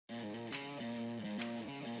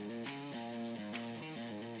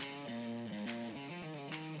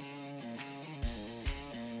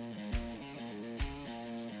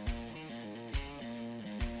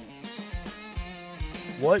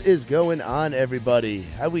What is going on, everybody?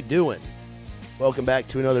 How we doing? Welcome back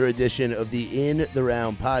to another edition of the In the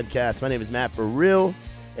Round podcast. My name is Matt Burrill,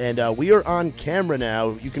 and we are on camera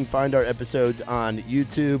now. You can find our episodes on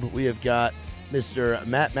YouTube. We have got Mr.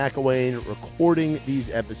 Matt McElwain recording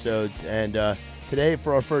these episodes, and today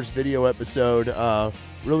for our first video episode,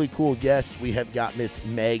 really cool guest, we have got Miss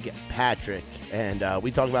Meg Patrick, and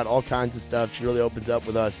we talk about all kinds of stuff. She really opens up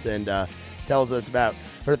with us and tells us about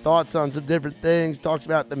her thoughts on some different things, talks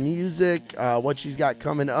about the music, what she's got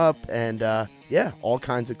coming up, and yeah, all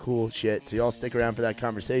kinds of cool shit. So y'all stick around for that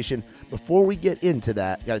conversation. Before we get into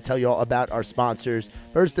that, got to tell y'all about our sponsors.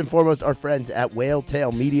 First and foremost, our friends at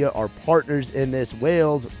Whaletale Media, our partners in this.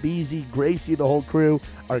 Wales, Beezy, Gracie, the whole crew,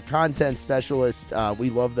 our content specialists.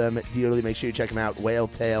 We love them dearly. Make sure you check them out,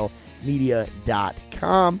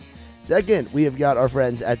 whaletalemedia.com. Second, we have got our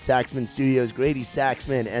friends at Saxman Studios, Grady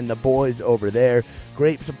Saxman and the boys over there.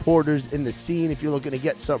 Great supporters in the scene. If you're looking to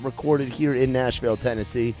get something recorded here in Nashville,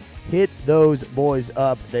 Tennessee, hit those boys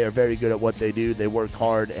up. They are very good at what they do. They work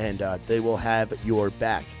hard, and they will have your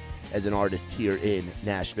back as an artist here in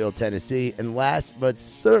Nashville, Tennessee. And last but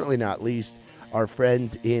certainly not least, our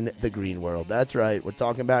friends in the green world. That's right. We're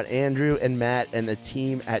talking about Andrew and Matt and the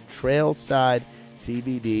team at Trailside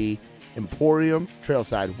CBD Emporium,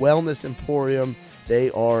 Trailside Wellness Emporium.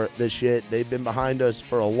 They are the shit. They've been behind us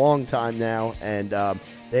for a long time now, and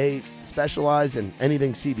they specialize in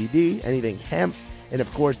anything CBD, anything hemp, and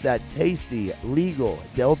of course that tasty, legal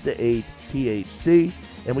Delta 8 THC.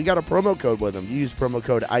 And we got a promo code with them. You use promo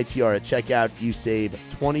code ITR at checkout. You save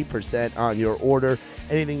 20% on your order.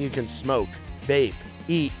 Anything you can smoke, vape,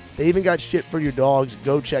 eat. They even got shit for your dogs.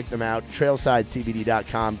 Go check them out,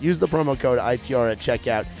 trailsidecbd.com. Use the promo code ITR at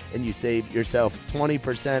checkout, and you save yourself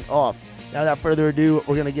 20% off. Now, without further ado,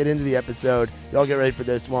 we're going to get into the episode. Y'all get ready for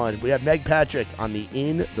this one. We have Meg Patrick on the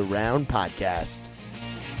In the Round podcast.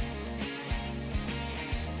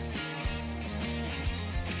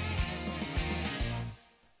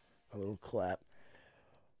 A little clap.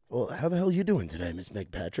 Well, how the hell are you doing today, Miss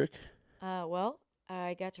Meg Patrick? Well,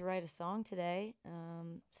 I got to write a song today,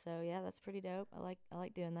 so yeah, that's pretty dope. I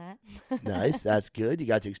like doing that. Nice, that's good. You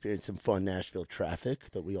got to experience some fun Nashville traffic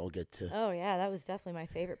that we all get to. Oh yeah, that was definitely my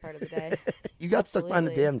favorite part of the day. You got stuck behind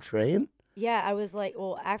a damn train? Yeah, I was like,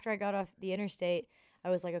 well, after I got off the interstate, I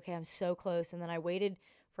was like, okay, I'm so close, and then I waited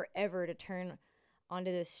forever to turn onto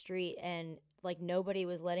this street, and like nobody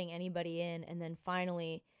was letting anybody in, and then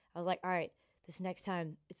finally, I was like, all right, this next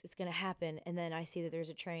time it's gonna happen, and then I see that there's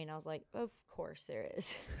a train. I was like, of course there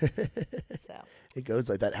is. So it goes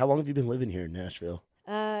like that. How long have you been living here in Nashville?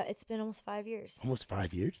 It's been almost 5 years. Almost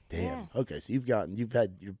 5 years? Damn. Yeah. Okay, so you've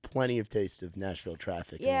had plenty of taste of Nashville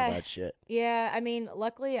traffic and all that shit. Yeah, I mean,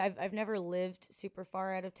 luckily I've never lived super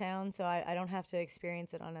far out of town, so I don't have to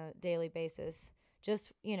experience it on a daily basis.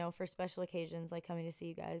 Just, for special occasions like coming to see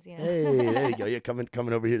you guys, Hey, there you go. You're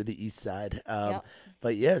coming over here to the east side. Yep.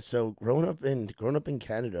 But yeah, so growing up in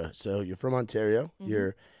Canada. So you're from Ontario. Mm-hmm.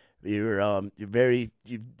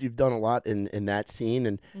 You've done a lot in that scene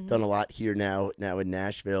and Mm-hmm. done a lot here now in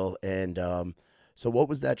Nashville. And so what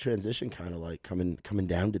was that transition kind of like coming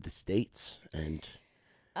down to the States? And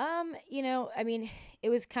I mean,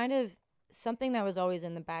 it was kind of something that was always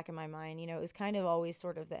in the back of my mind. It was kind of always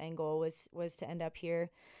sort of the end goal was to end up here.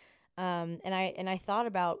 And I thought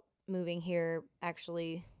about moving here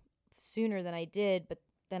actually sooner than I did, but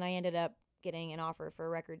then I ended up getting an offer for a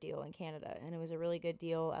record deal in Canada, and it was a really good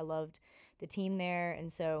deal. I loved the team there,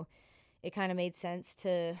 and so it kind of made sense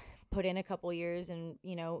to put in a couple years and,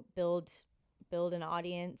 build an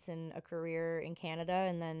audience and a career in Canada.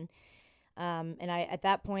 And then at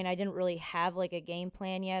that point, I didn't really have like a game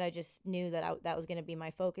plan yet. I just knew that that was going to be my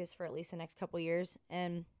focus for at least the next couple years.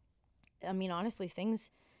 And I mean, honestly, things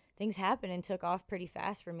happened and took off pretty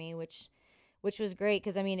fast for me, which was great,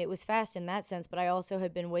 because I mean, it was fast in that sense, but I also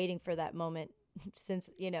had been waiting for that moment since,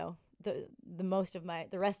 the rest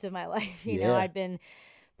of my life. You know, I'd been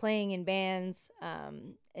playing in bands. I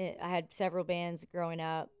had several bands growing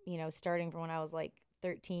up, starting from when I was like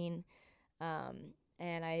 13.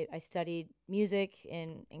 And I studied music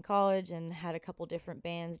in college and had a couple different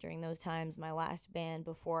bands during those times. My last band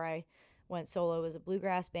before I went solo was a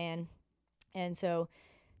bluegrass band. And so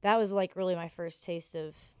that was like really my first taste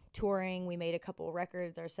of touring. We made a couple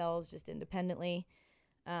records ourselves just independently.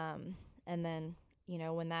 And then,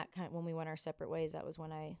 when we went our separate ways, that was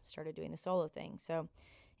when I started doing the solo thing. So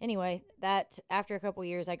anyway, that after a couple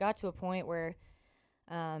years, I got to a point where,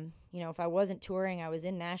 if I wasn't touring, I was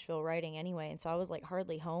in Nashville writing anyway. And so I was like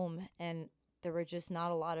hardly home, and there were just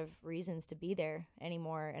not a lot of reasons to be there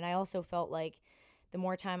anymore. And I also felt like the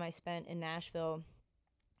more time I spent in Nashville,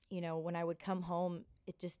 when I would come home,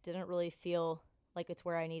 it just didn't really feel like it's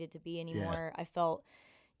where I needed to be anymore. I felt,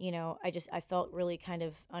 I felt really kind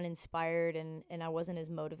of uninspired, and I wasn't as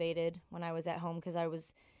motivated when I was at home because I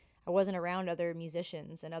wasn't around other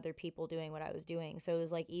musicians and other people doing what I was doing. So it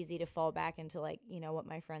was like easy to fall back into like, what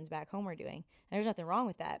my friends back home were doing. And there's nothing wrong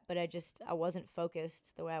with that, but I wasn't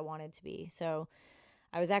focused the way I wanted to be. So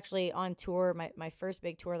I was actually on tour. My first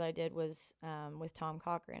big tour that I did was with Tom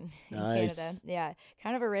Cochran in Canada. Yeah,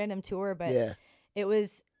 kind of a random tour, but it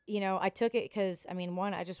was, I took it because,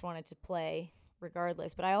 one, I just wanted to play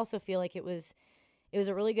regardless, but I also feel like it was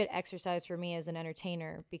a really good exercise for me as an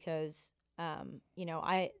entertainer because,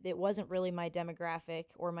 it wasn't really my demographic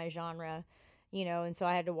or my genre, and so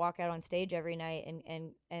I had to walk out on stage every night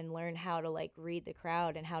and learn how to like read the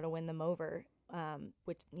crowd and how to win them over,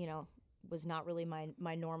 which, was not really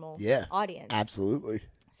my normal audience. Absolutely.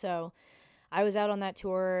 So I was out on that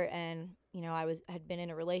tour, and had been in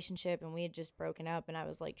a relationship, and we had just broken up, and I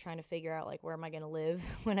was like trying to figure out like where am I going to live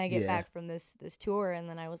when I get back from this tour. And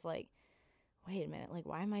then I was like, wait a minute, like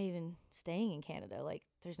why am I even staying in Canada? Like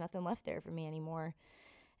there's nothing left there for me anymore.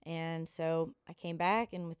 And so I came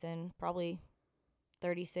back, and within probably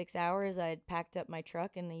 36 hours I'd packed up my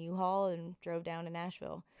truck in a U-Haul and drove down to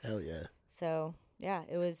Nashville. Hell yeah. So yeah,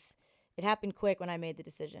 it happened quick when I made the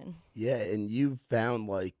decision. Yeah, and you found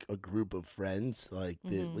like a group of friends, like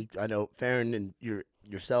I know Farron and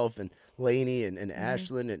yourself and Lainey and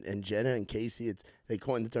Ashlyn and Jenna and Casey. They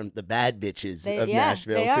coined the term the bad bitches of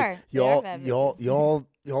Nashville. They are.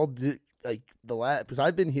 Y'all do like because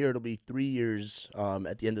I've been here. It'll be 3 years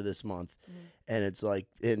at the end of this month, and it's like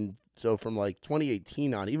so from like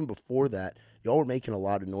 2018 on, even before that, y'all were making a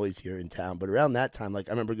lot of noise here in town. But around that time, like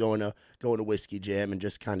I remember going to Whiskey Jam and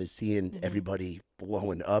just kind of seeing everybody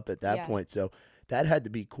blowing up at that point. So that had to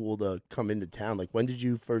be cool to come into town. Like when did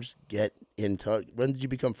you first get into? When did you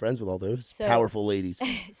become friends with all those powerful ladies?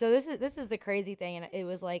 So this is the crazy thing, and it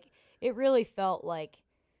was like it really felt like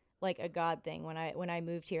a God thing when I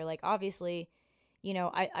moved here. Like obviously,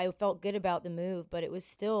 I felt good about the move, but it was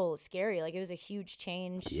still scary. Like it was a huge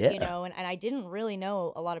change, and I didn't really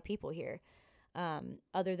know a lot of people here.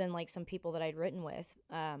 Other than like some people that I'd written with.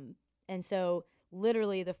 And so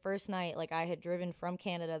literally the first night, like I had driven from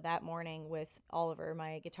Canada that morning with Oliver,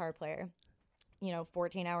 my guitar player,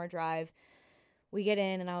 14-hour drive. We get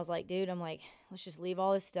in and I was like, dude, let's just leave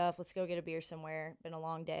all this stuff. Let's go get a beer somewhere. Been a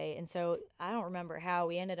long day. And so I don't remember how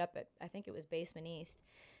we ended up at, I think it was Basement East.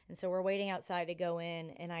 And so we're waiting outside to go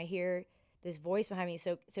in, and I hear this voice behind me.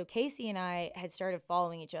 So Casey and I had started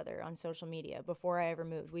following each other on social media before I ever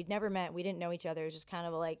moved. We'd never met. We didn't know each other. It was just kind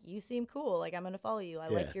of like, you seem cool. Like, I'm going to follow you. I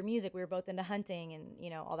like your music. We were both into hunting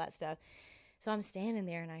and, all that stuff. So I'm standing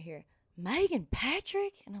there and I hear, Meghan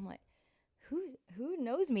Patrick? And I'm like, who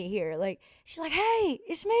knows me here? Like, she's like, hey,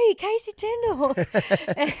 it's me, Casey Tyndall.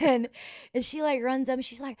 and she like runs up and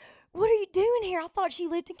she's like, what are you doing here? I thought she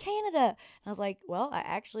lived in Canada. And I was like, well, I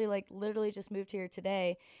actually like literally just moved here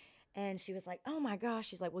today. And she was like, oh my gosh.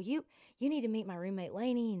 She's like, well, you need to meet my roommate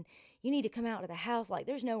Lainey, and you need to come out to the house. Like,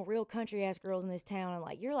 there's no real country ass girls in this town. And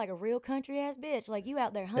like, you're like a real country ass bitch. Like, you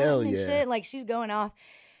out there hunting and shit. Like, she's going off.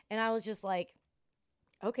 And I was just like,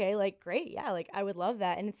 okay, like, great. Yeah. Like, I would love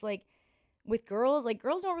that. And it's like with girls, like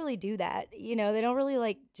girls don't really do that. They don't really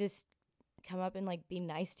like just come up and like be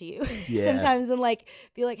nice to you sometimes and like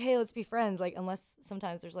be like, hey, let's be friends. Like, unless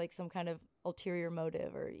sometimes there's like some kind of ulterior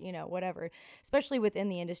motive or whatever, especially within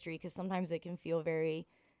the industry, because sometimes it can feel very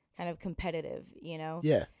kind of competitive.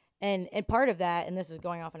 And part of that, and this is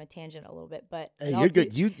going off on a tangent a little bit, but hey, you're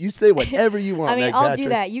good. You say whatever you want. I mean, I'll do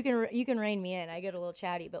that. You can rein me in. I get a little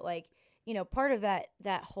chatty, but like part of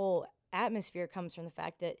that whole atmosphere comes from the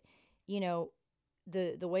fact that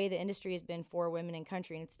the way the industry has been for women in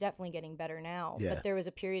country, and it's definitely getting better now. Yeah. But there was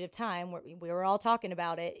a period of time where we were all talking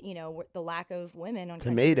about it, the lack of women on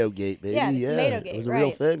Tomato Gate, baby. Yeah, Tomato Gate. It was a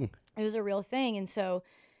real thing. It was a real thing. And so,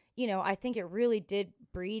 I think it really did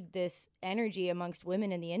breed this energy amongst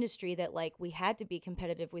women in the industry that like we had to be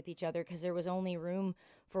competitive with each other because there was only room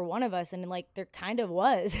for one of us. And like there kind of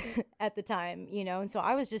was at the time, And so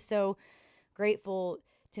I was just so grateful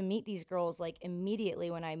to meet these girls like immediately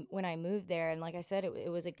when I moved there. And like I said,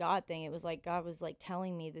 it was a God thing. It was like God was like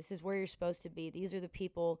telling me, this is where you're supposed to be. These are the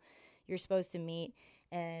people you're supposed to meet.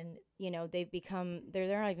 And they've become,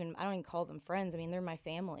 they're not even, I don't even call them friends. I mean, they're my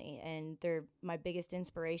family and they're my biggest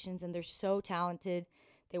inspirations, and they're so talented.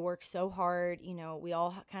 They work so hard. We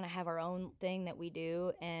all kind of have our own thing that we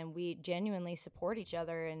do, and we genuinely support each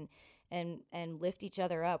other and lift each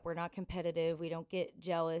other up. We're not competitive. We don't get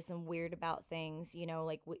jealous and weird about things,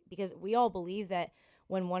 because we all believe that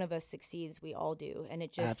when one of us succeeds, we all do. And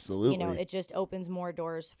it just, absolutely, it just opens more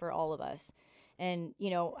doors for all of us. And,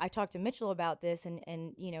 I talked to Mitchell about this,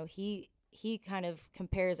 and he kind of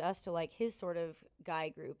compares us to like his sort of guy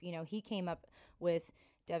group. He came up with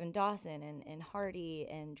Devin Dawson and Hardy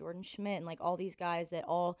and Jordan Schmidt and like all these guys that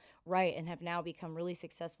all write and have now become really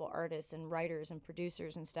successful artists and writers and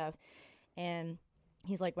producers and stuff. And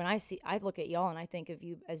he's like, when I look at y'all and I think of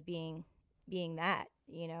you as being that,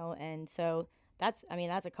 and so that's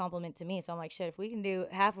a compliment to me. So I'm like, shit, if we can do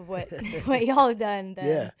half of what what y'all have done,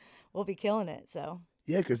 then we'll be killing it. So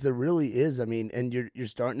yeah, because there really is. I mean, and you're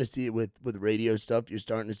starting to see it with radio stuff. You're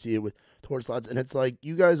starting to see it with tour slots, and it's like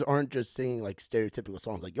you guys aren't just singing like stereotypical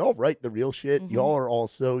songs. Like y'all write the real shit. Y'all are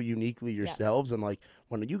also uniquely yourselves, and like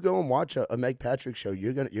when you go and watch a Meg Patrick show,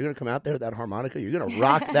 you're gonna come out there with that harmonica. You're gonna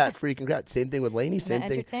rock that freaking crowd. Same thing with Lainey. Same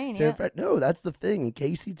thing. No, that's the thing. And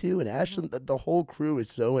Casey too, and Ashlyn. The whole crew is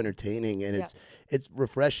so entertaining, and it's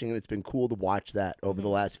refreshing, and it's been cool to watch that over the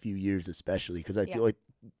last few years, especially because I feel like,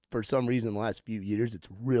 for some reason, the last few years, it's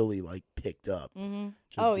really like picked up.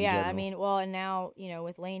 Oh yeah, general. I mean, well, and now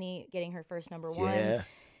with Lainey getting her first number one,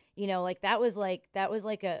 like that was like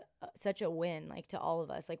a such a win, like to all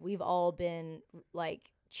of us. Like we've all been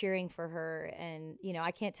like cheering for her, and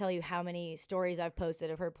I can't tell you how many stories I've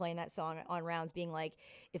posted of her playing that song on rounds, being like,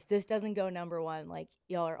 if this doesn't go number one, like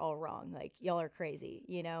y'all are all wrong, like y'all are crazy,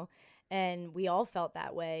 and we all felt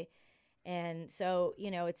that way. And so,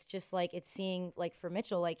 it's just like it's seeing like for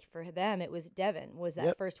Mitchell, like for them, it was Devin was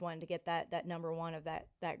that first one to get that number one of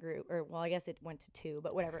that group. Or well, I guess it went to two,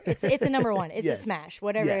 but whatever. It's a number one. It's a smash,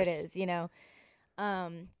 whatever it is,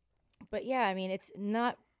 But yeah, I mean, it's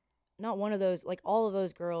not one of those, like all of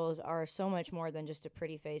those girls are so much more than just a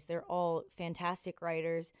pretty face. They're all fantastic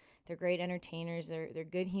writers. They're great entertainers. They're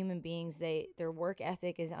good human beings. Their work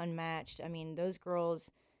ethic is unmatched. I mean, those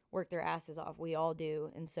girls work their asses off. We all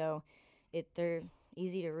do. And so they're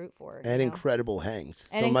easy to root for. And incredible hangs.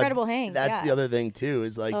 And incredible hangs, That's the other thing, too,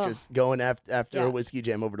 is like just going after a whiskey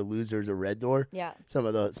jam over to Losers or Red Door. Yeah. Some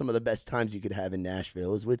of the best times you could have in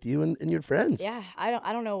Nashville is with you and your friends. Yeah. I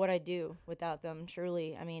don't know what I'd do without them,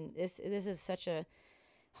 truly. I mean, this is such a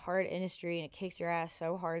hard industry, and it kicks your ass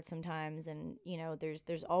so hard sometimes. And,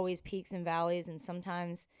 there's always peaks and valleys, and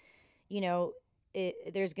sometimes,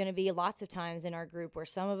 there's going to be lots of times in our group where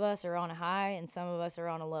some of us are on a high and some of us are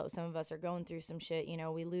on a low. Some of us are going through some shit.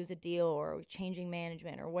 We lose a deal or we're changing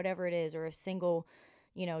management or whatever it is, or a single,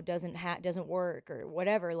 doesn't work or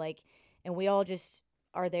whatever. Like, and we all just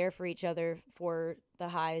are there for each other for the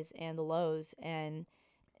highs and the lows. And,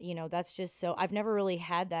 that's just so. I've never really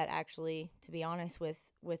had that, actually, to be honest, with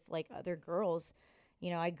like other girls.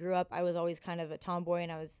 I grew up, I was always kind of a tomboy,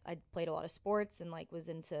 and I played a lot of sports and like was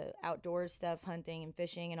into outdoor stuff, hunting and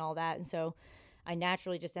fishing and all that. And so I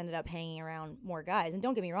naturally just ended up hanging around more guys. And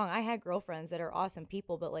don't get me wrong, I had girlfriends that are awesome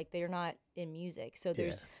people, but like they're not in music. So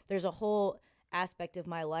there's a whole aspect of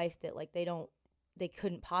my life that like they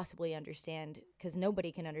couldn't possibly understand, because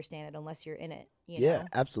nobody can understand it unless you're in it. Yeah,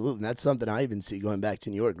 absolutely. And that's something I even see going back to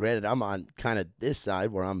New York. Granted, I'm on kind of this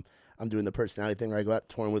side where I'm doing the personality thing where I go out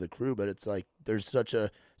touring with a crew, but it's like there's such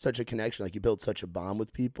a connection. Like you build such a bond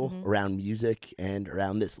with people around music and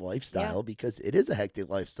around this lifestyle, because it is a hectic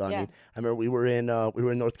lifestyle. I mean, I remember we were in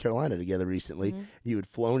North Carolina together recently. You had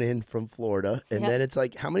flown in from Florida, and then it's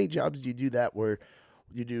like, how many jobs do you do that where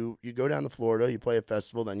you go down to Florida, you play a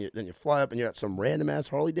festival, then you fly up and you're at some random ass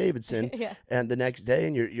Harley Davidson, and the next day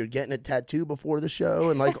and you're getting a tattoo before the show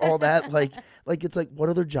and like all that, like it's like, what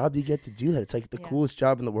other job do you get to do that? It's like the coolest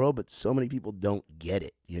job in the world, but so many people don't get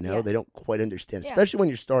it. They don't quite understand, especially when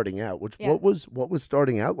you're starting out. Which what was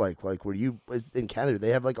starting out like? Like, were you in Canada? They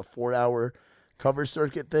have like a 4-hour cover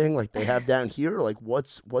circuit thing like they have down here. Like,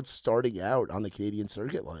 what's starting out on the Canadian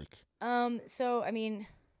circuit like? So I mean,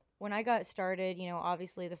 when I got started,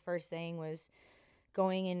 obviously the first thing was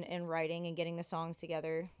going and writing and getting the songs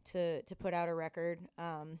together to put out a record.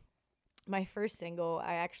 My first single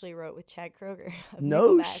I actually wrote with Chad Kroeger.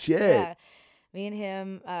 No shit. Yeah. Me and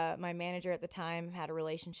him, my manager at the time, had a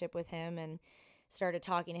relationship with him and started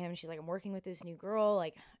talking to him. She's like, I'm working with this new girl.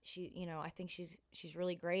 Like, she, I think she's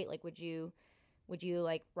really great. Like, would you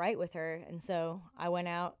like write with her? And so I went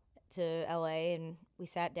out to LA and we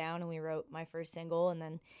sat down and we wrote my first single. And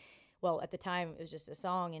then, well, at the time it was just a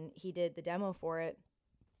song, and he did the demo for it.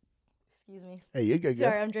 Excuse me. Hey, you're good.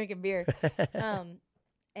 Sorry, I'm drinking beer.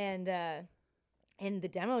 And the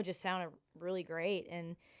demo just sounded really great.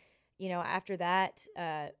 And, after that,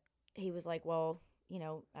 he was like, well,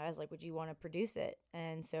 I was like, would you want to produce it?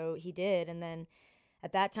 And so he did. And then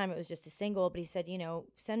at that time it was just a single, but he said,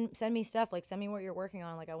 send me stuff, like send me what you're working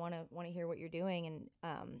on. Like, I want to hear what you're doing.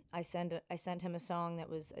 And I sent him a song that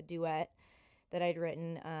was a duet that I'd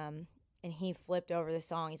written. and he flipped over the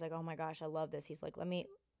song. He's like, oh my gosh, I love this. He's like, let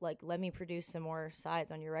me produce some more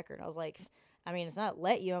sides on your record. I was like, I mean, it's not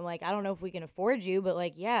let you. I'm like, I don't know if we can afford you, but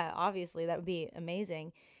like, yeah, obviously that would be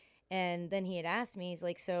amazing. And then he had asked me, he's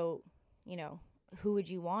like, so, you know, who would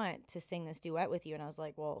you want to sing this duet with you? And I was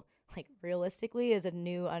like, well, like realistically, as a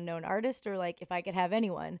new unknown artist, or like if I could have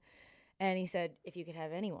anyone. And he said, if you could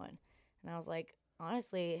have anyone. And I was like,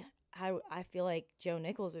 honestly, I feel like Joe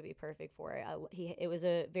Nichols would be perfect for it. It was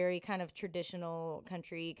a very kind of traditional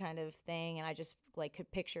country kind of thing, and I just like could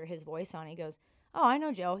picture his voice on it. He goes, oh, I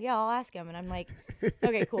know Joe. Yeah, I'll ask him. And I'm like,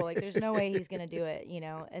 okay, cool. Like, there's no way he's gonna do it, you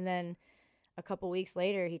know. And then a couple weeks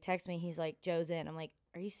later, he texts me. He's like, Joe's in. I'm like,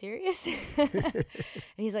 are you serious? And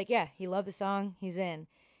he's like, yeah, he loved the song. He's in.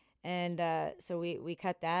 And so we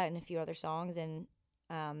cut that and a few other songs, and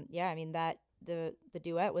yeah, I mean that the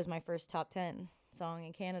duet was my first top 10 song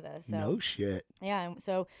in Canada. So no shit. Yeah, and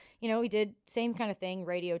so you know we did same kind of thing,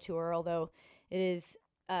 radio tour, although it is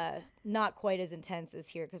not quite as intense as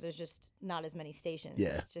here because there's just not as many stations. Yeah.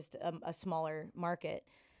 It's just a smaller market.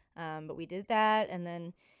 But we did that, and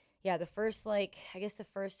then yeah, the first the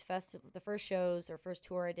first festival, the first shows or first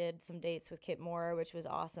tour I did some dates with Kip Moore, which was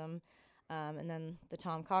awesome. And then the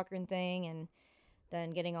Tom Cochran thing, and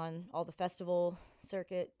then getting on all the festival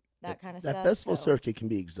circuit, that kind of stuff. That festival circuit can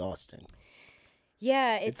be exhausting.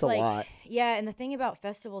 Yeah, it's like, a lot. Yeah, and the thing about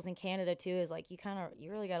festivals in Canada too is like you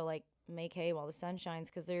really got to like make hay while the sun shines,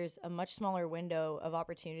 because there's a much smaller window of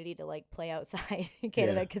opportunity to like play outside in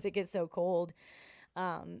Canada because it gets so cold.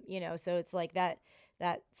 You know, so it's like that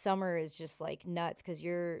summer is just like nuts because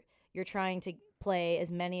you're trying to play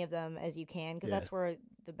as many of them as you can, because that's where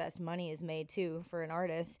the best money is made too for an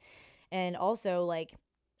artist. And also like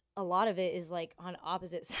a lot of it is like on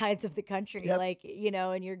opposite sides of the country. Like, you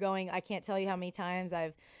know, and you're going, I can't tell you how many times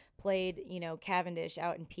I've played, you know, Cavendish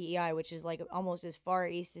out in PEI, which is like almost as far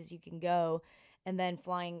east as you can go, and then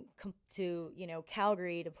flying to, you know,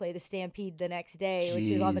 Calgary to play the Stampede the next day, which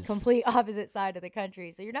is on the complete opposite side of the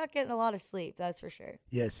country. So you're not getting a lot of sleep, that's for sure.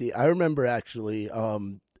 Yeah, see, I remember actually,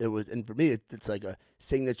 it was, and for me, it's like a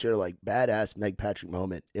signature, like badass Meg Patrick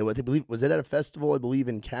moment. It was, I believe, was it at a festival? I believe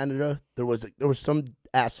in Canada. There was some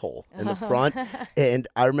asshole in the front, and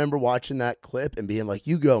I remember watching that clip and being like,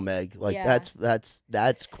 "You go, Meg!" Like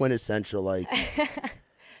that's quintessential, like.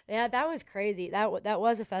 Yeah, that was crazy. That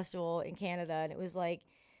was a festival in Canada, and it was like,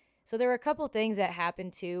 so there were a couple things that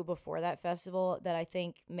happened too before that festival that I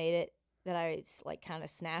think made it that I like kind of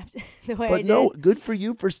snapped the way I did. But no, good for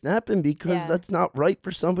you for snapping, because that's not right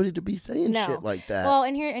for somebody to be saying shit like that. Well,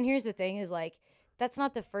 and here's the thing is like, that's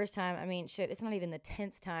not the first time. I mean, shit, it's not even the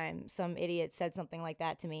 10th time some idiot said something like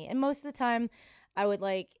that to me. And most of the time I would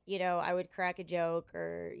like, you know, I would crack a joke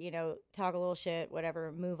or, you know, talk a little shit,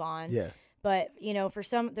 whatever, move on. Yeah. But, you know,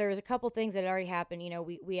 there was a couple things that had already happened. You know,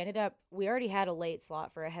 we already had a late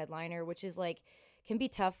slot for a headliner, which is like, can be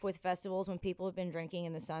tough with festivals when people have been drinking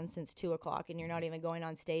in the sun since 2:00 and you're not even going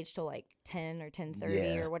on stage till like 10 or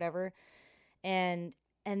 10:30 or whatever.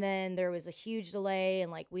 And then there was a huge delay,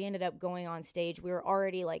 and like we ended up going on stage. We were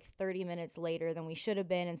already like 30 minutes later than we should have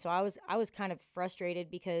been. And so I was kind of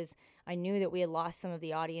frustrated because I knew that we had lost some of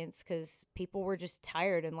the audience because people were just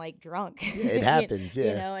tired and like drunk. Yeah, it happens,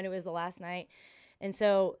 You know, and it was the last night. And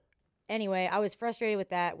so anyway, I was frustrated with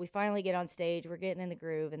that. We finally get on stage. We're getting in the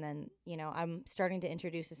groove. And then, you know, I'm starting to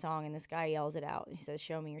introduce a song, and this guy yells it out. He says,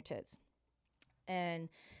 "Show me your tits." And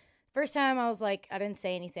first time I was like, I didn't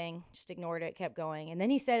say anything, just ignored it, kept going. And then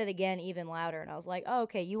he said it again even louder. And I was like, oh,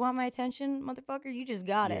 okay, you want my attention, motherfucker? You just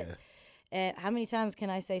got it. And how many times can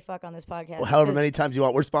I say fuck on this podcast? Well, however many times you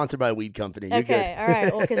want. We're sponsored by a weed company. You're okay, good. All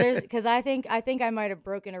right. Well, because I think I might have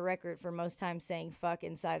broken a record for most times saying fuck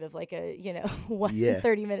inside of like a, you know,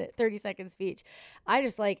 30-second speech. I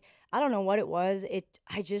just like, I don't know what it was.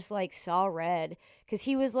 I just like saw red, because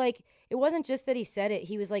he was like, it wasn't just that he said it.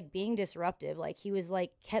 He was like being disruptive. Like he was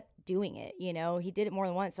like kept doing it. You know, he did it more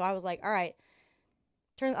than once. So I was like, all right,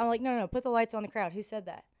 I'm like, no, put the lights on the crowd. Who said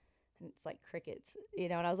that? And it's like crickets, you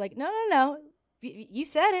know. And I was like, no, you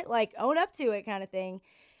said it. Like, own up to it, kind of thing.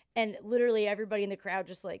 And literally everybody in the crowd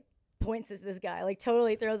just like points at this guy, like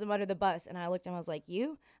totally throws him under the bus. And I looked at him. I was like,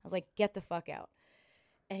 you? I was like, get the fuck out.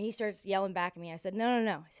 And he starts yelling back at me. I said, no.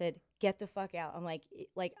 I said, get the fuck out. I'm like,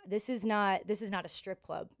 this is not a strip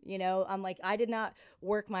club, you know? I'm like, I did not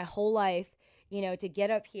work my whole life, you know, to get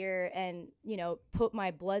up here and, you know, put my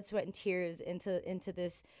blood, sweat, and tears into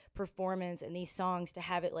this performance and these songs to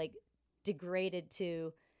have it like degraded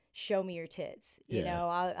to show me your tits. You know,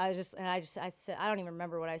 I said, I don't even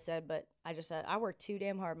remember what I said, but I just said, I work too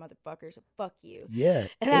damn hard, motherfuckers. So fuck you. Yeah.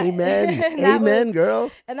 And Amen. Amen,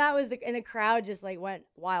 girl. And that was and the crowd just like went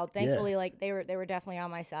wild. Thankfully, like they were definitely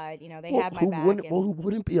on my side. You know, they had my back. Who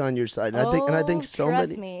wouldn't be on your side? And I think so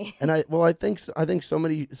trust many. Me. And I think so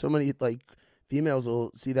many like females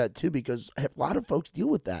will see that too, because a lot of folks deal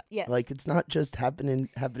with that. Yes. Like it's not just happening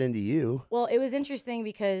to you. Well, it was interesting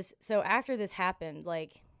because so after this happened,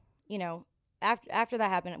 like, you know, after that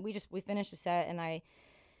happened, we finished the set, and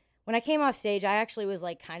when I came off stage, I actually was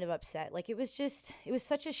like kind of upset. Like it was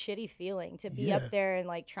such a shitty feeling to be up there and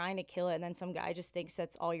like trying to kill it, and then some guy just thinks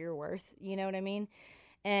that's all you're worth. You know what I mean?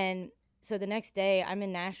 And so the next day I'm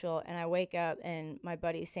in Nashville, and I wake up, and my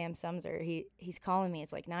buddy Sam Sumser, he's calling me.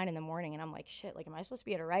 It's like 9 a.m, and I'm like, shit, like, am I supposed to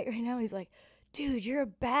be at a right now? He's like, dude, you're a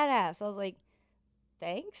badass. I was like,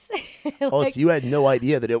 thanks. Like, oh, so you had no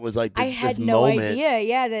idea that it was like this, I had this no moment. idea,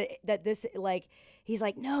 yeah, that this, like, he's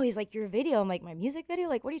like, no, he's like, your video. I'm like, my music video?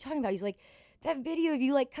 Like, what are you talking about? He's like, that video of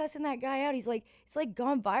you, like, cussing that guy out. He's like, it's, like,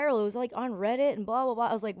 gone viral. It was, like, on Reddit and blah, blah, blah.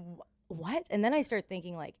 I was like, what? And then I start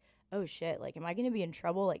thinking, like, oh, shit, like, am I going to be in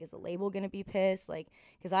trouble? Like, is the label going to be pissed? Like,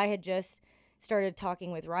 because I had just started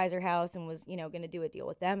talking with Riser House and was, you know, going to do a deal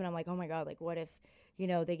with them. And I'm like, oh, my God, like, what if, you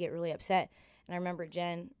know, they get really upset? And I remember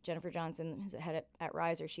Jennifer Johnson, who's the head at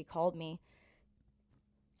Riser, she called me.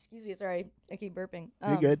 Excuse me, sorry, I keep burping.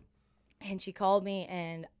 You're good. And she called me,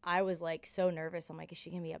 and I was like so nervous. I'm like, is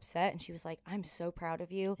she gonna be upset? And she was like, I'm so proud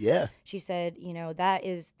of you. Yeah. She said, you know, that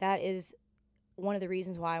is one of the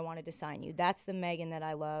reasons why I wanted to sign you. That's the Meghan that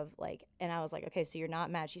I love. Like, and I was like, okay, so you're not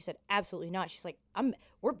mad? She said, absolutely not. She's like,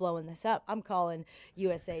 we're blowing this up. I'm calling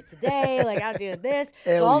USA Today. Like, I'm doing this.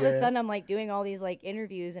 So all of a sudden, I'm like doing all these like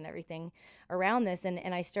interviews and everything around this, and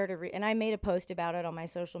I started and I made a post about it on my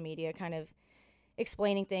social media, kind of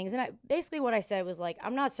explaining things. And basically what I said was like,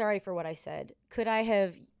 I'm not sorry for what I said. Could I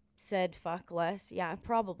have said fuck less? Yeah,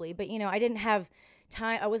 probably. But, you know, I didn't have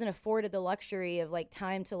time. I wasn't afforded the luxury of like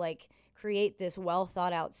time to like create this well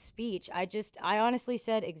thought out speech. I honestly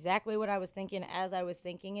said exactly what I was thinking as I was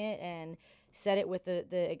thinking it, and said it with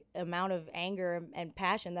the amount of anger and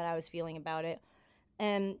passion that I was feeling about it.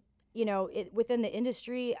 And, you know, within the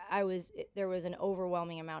industry, there was an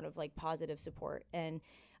overwhelming amount of like positive support. And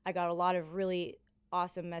I got a lot of really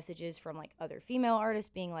awesome messages from like other female artists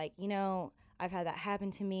being like, you know, I've had that happen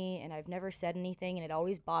to me and I've never said anything and it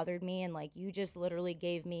always bothered me. And like, you just literally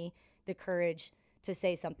gave me the courage to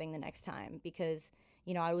say something the next time, because,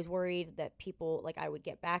 you know, I was worried that people, like, I would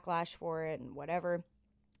get backlash for it and whatever.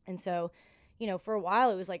 And so, you know, for a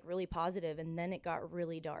while it was like really positive, and then it got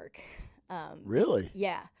really dark. Really?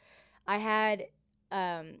 Yeah. I had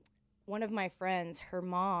one of my friends, her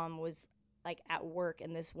mom was like at work,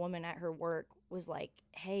 and this woman at her work was like,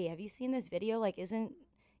 hey, have you seen this video? Like, isn't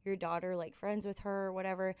your daughter like friends with her or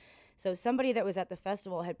whatever? So somebody that was at the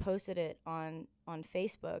festival had posted it on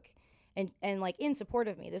Facebook, and like in support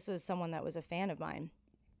of me. This was someone that was a fan of mine,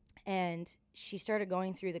 and she started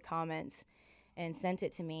going through the comments and sent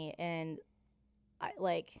it to me. And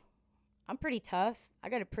I'm pretty tough. I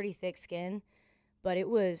got a pretty thick skin, but it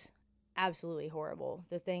was absolutely horrible.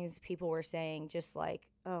 The things people were saying, just like,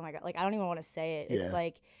 oh my God, like, I don't even want to say it. Yeah. It's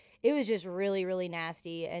like, it was just really, really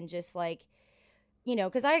nasty. And just like, you know,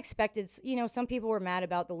 because I expected, you know, some people were mad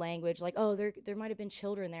about the language, like, oh, there might have been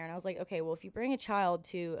children there. And I was like, okay, well, if you bring a child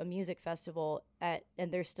to a music festival and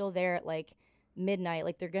they're still there at like midnight,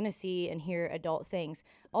 like, they're gonna see and hear adult things.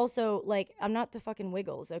 Also, like, I'm not the fucking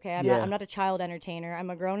Wiggles, okay? I'm not a child entertainer.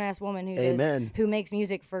 I'm a grown ass woman who makes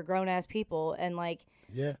music for grown ass people. And like,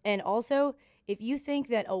 and also, if you think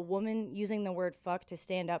that a woman using the word fuck to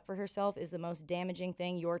stand up for herself is the most damaging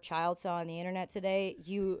thing your child saw on the internet today,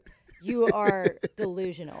 you are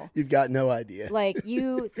delusional. You've got no idea. Like,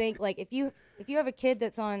 you think, like, if you have a kid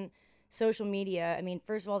that's on social media, I mean,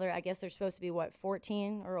 first of all, I guess they're supposed to be, what,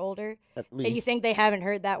 14 or older? At least. And you think they haven't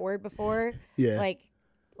heard that word before? Yeah.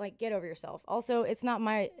 Like, get over yourself. Also, it's not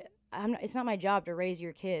my job to raise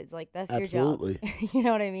your kids. Like, that's your job. You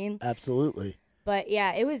know what I mean? Absolutely. But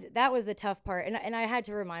yeah, that was the tough part. And I had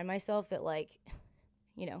to remind myself that, like,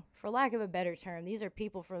 you know, for lack of a better term, these are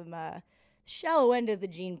people from shallow end of the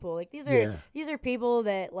gene pool. Like, these are people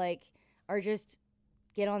that, like, are just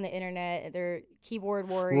get on the internet. They're keyboard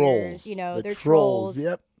warriors, you know, they're trolls.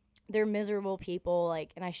 Yep. They're miserable people,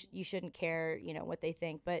 like, and you shouldn't care, you know, what they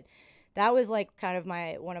think. But that was like kind of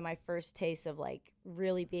one of my first tastes of like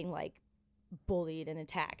really being like bullied and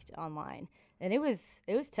attacked online. And it was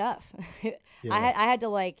tough. I had to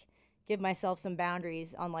like give myself some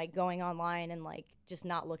boundaries on like going online and like just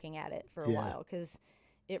not looking at it for a while, because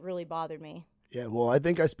it really bothered me. Yeah, well, I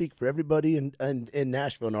think I speak for everybody in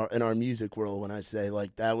Nashville in our music world when I say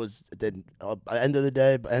like that was the end of the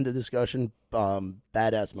day, end of discussion,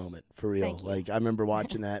 badass moment for real. Thank you. Like I remember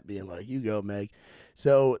watching that, being like, "You go, Meg."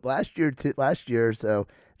 So last year, so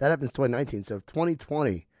that happens 2019. So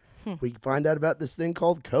 2020, we find out about this thing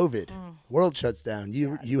called COVID. World shuts down.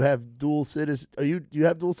 You have dual citizen. You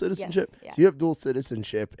have dual citizenship? Yes, yeah. So you have dual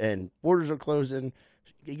citizenship, and borders are closing,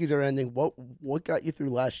 gigs are ending. What got you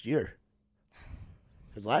through last year?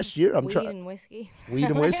 Because last year Weed and whiskey. Weed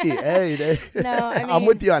and whiskey. Hey, there. No, I mean, I'm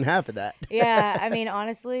with you on half of that. Yeah, I mean,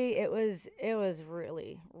 honestly, it was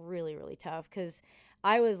really, really, really tough because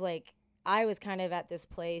I was kind of at this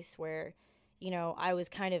place where, I was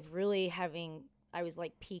kind of really I was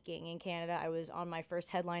like peaking in Canada. I was on my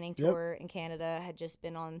first headlining tour in Canada. Had just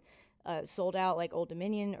been on sold out like Old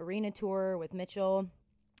Dominion Arena tour with Mitchell.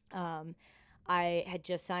 I had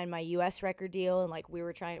just signed my US record deal, and like we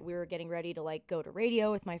were getting ready to like go to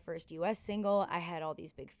radio with my first US single. I had all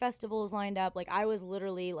these big festivals lined up. Like I was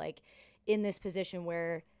literally like in this position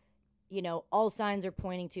where, all signs are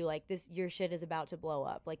pointing to like your shit is about to blow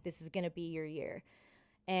up. Like this is going to be your year.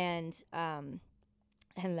 And then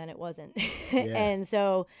it wasn't. Yeah. And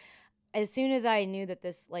so as soon as I knew that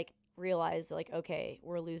this like realized like, okay,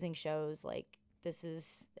 we're losing shows, like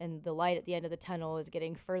and the light at the end of the tunnel is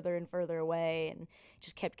getting further and further away, and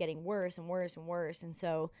just kept getting worse and worse and worse. And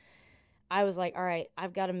so I was like, all right,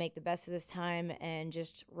 I've got to make the best of this time and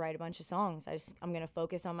just write a bunch of songs. I'm going to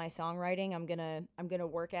focus on my songwriting. I'm going to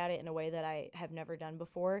work at it in a way that I have never done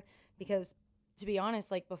before, because to be honest,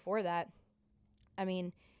 like before that, I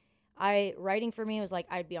mean, writing for me was like,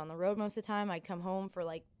 I'd be on the road most of the time. I'd come home for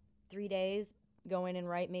like 3 days, go in and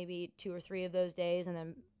write maybe 2 or 3 of those days, and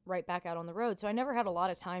then right back out on the road. So I never had a lot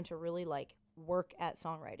of time to really like work at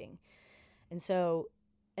songwriting. And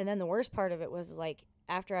then the worst part of it was like,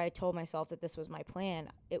 after I told myself that this was my plan,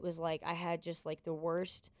 it was like I had just like the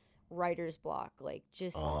worst writer's block. Like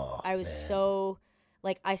I was so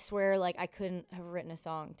like, I swear, like I couldn't have written a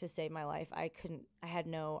song to save my life. I had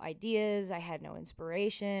no ideas. I had no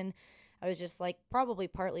inspiration. I was just like, probably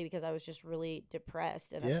partly because I was just really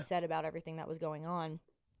depressed and upset about everything that was going on.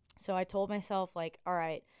 So I told myself like, all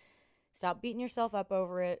right, stop beating yourself up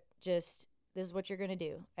over it. Just, this is what you're going to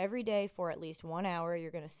do. Every day for at least 1 hour,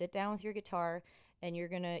 you're going to sit down with your guitar and you're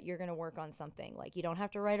going to work on something. Like you don't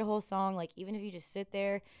have to write a whole song. Like even if you just sit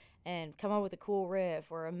there and come up with a cool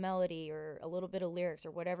riff or a melody or a little bit of lyrics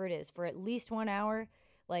or whatever it is for at least 1 hour.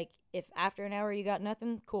 Like if after an hour you got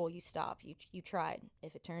nothing, cool, you stop. You tried.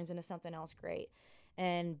 If it turns into something else, great.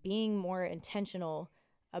 And being more intentional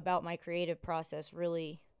about my creative process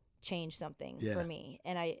really changed something for me.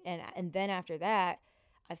 And then after that,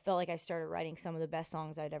 I felt like I started writing some of the best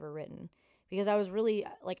songs I'd ever written, because I was really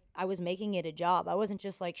like, I was making it a job. I wasn't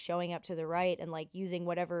just like showing up to the right and like using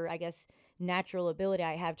whatever, I guess, natural ability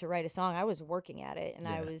I have to write a song. I was working at it, and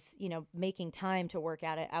I was, making time to work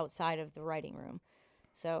at it outside of the writing room.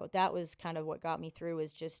 So that was kind of what got me through,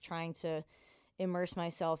 is just trying to immerse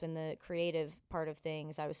myself in the creative part of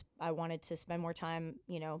things. I wanted to spend more time,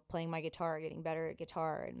 playing my guitar, getting better at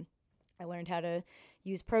guitar, and I learned how to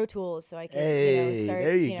use Pro Tools so I could, start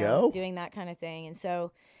there you go. doing that kind of thing. And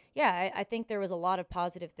so, yeah, I think there was a lot of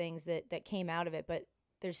positive things that came out of it, but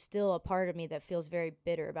there's still a part of me that feels very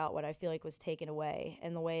bitter about what I feel like was taken away,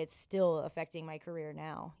 and the way it's still affecting my career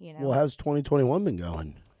now. Well, how's 2021 been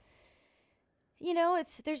going?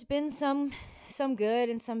 There's been some good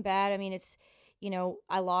and some bad. I mean, it's,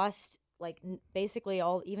 I lost like basically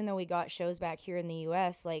even though we got shows back here in the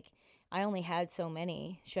US, like I only had so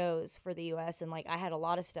many shows for the US, and like I had a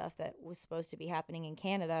lot of stuff that was supposed to be happening in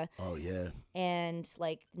Canada. Oh yeah. And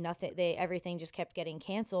like everything just kept getting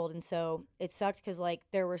canceled, and so it sucked because like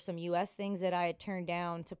there were some US things that I had turned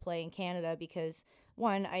down to play in Canada because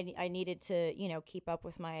one, I needed to, keep up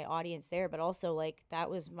with my audience there, but also like that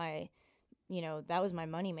was my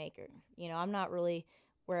moneymaker. I'm not really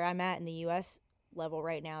where I'm at in the US level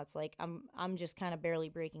right now. It's like I'm just kind of barely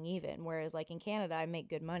breaking even, whereas like in Canada I make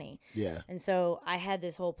good money. Yeah. And so I had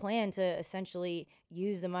this whole plan to essentially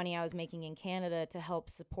use the money I was making in Canada to help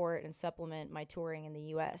support and supplement my touring in the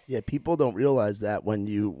US. Yeah, people don't realize that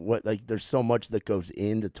there's so much that goes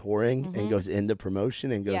into touring and goes into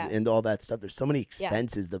promotion and goes into all that stuff. There's so many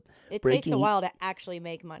expenses. It takes a while to actually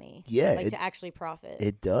make money. Yeah. To actually profit.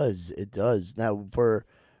 It does. Now for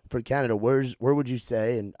Canada, where would you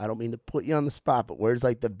say, and I don't mean to put you on the spot, but where's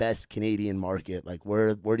like the best Canadian market? Like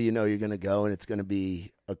where do you know you're gonna go and it's gonna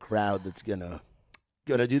be a crowd that's gonna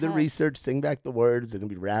do the research, sing back the words, they're gonna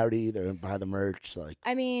be rowdy, they're gonna buy the merch? Like,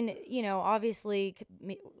 I mean, obviously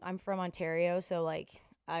I'm from Ontario, so like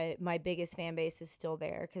my biggest fan base is still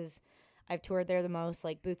there, because I've toured there the most.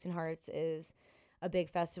 Like Boots and Hearts is a big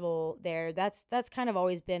festival there. That's kind of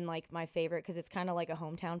always been like my favorite because it's kind of like a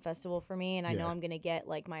hometown festival for me, and I know I'm gonna get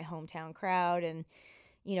like my hometown crowd and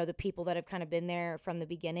the people that have kind of been there from the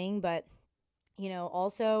beginning. But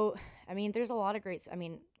also, I mean, there's a lot of great. I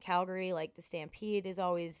mean, Calgary, like the Stampede is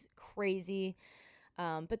always crazy.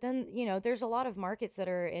 But then, there's a lot of markets that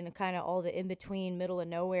are in kind of all the in-between, middle of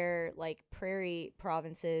nowhere, like prairie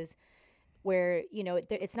provinces where,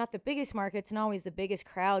 it's not the biggest markets and always the biggest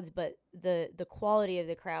crowds, but the quality of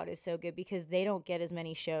the crowd is so good because they don't get as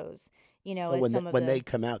many shows, so as when they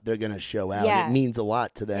come out, they're going to show out. Yeah, it means a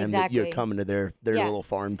lot to them that you're coming to their little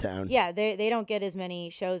farm town. Yeah, they don't get as many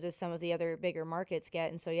shows as some of the other bigger markets get.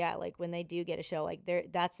 And so, like when they do get a show, like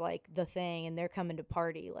that's like the thing and they're coming to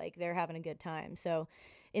party, like they're having a good time. So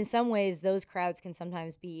in some ways, those crowds can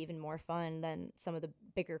sometimes be even more fun than some of the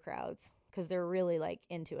bigger crowds because they're really like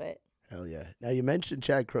into it. Hell yeah. Now you mentioned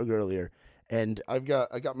Chad Krug earlier, and I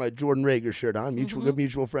got my Jordan Rager shirt on, good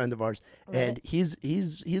mutual friend of ours, and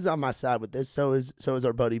he's on my side with this. So is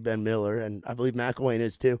our buddy Ben Miller, and I believe McElwain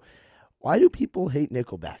is too. Why do people hate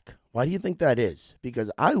Nickelback? Why do you think that is?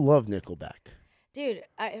 Because I love Nickelback. Dude,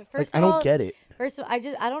 I don't get it. First of all,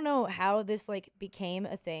 I don't know how this like became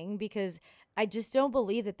a thing because I just don't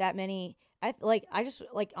believe that many.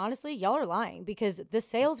 Honestly, y'all are lying because the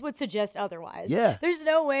sales would suggest otherwise. Yeah. There's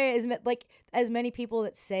no way as many people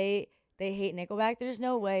that say they hate Nickelback, there's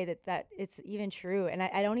no way that it's even true. And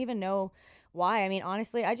I don't even know why. I mean,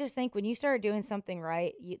 honestly, I just think when you start doing something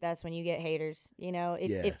right, that's when you get haters.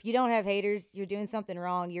 If you don't have haters, you're doing something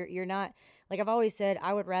wrong. You're not, like I've always said,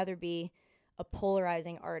 I would rather be a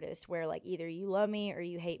polarizing artist where like either you love me or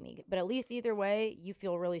you hate me, but at least either way you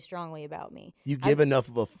feel really strongly about me. You give enough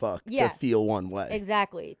of a fuck to feel one way.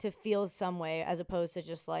 Exactly, to feel some way as opposed to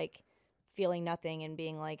just like feeling nothing and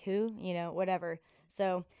being like who, whatever.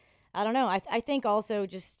 So I don't know. I think also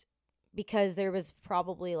just because there was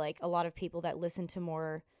probably like a lot of people that listened to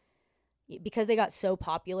more because they got so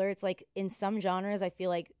popular. It's like in some genres I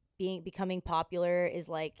feel like becoming popular is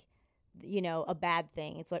like a bad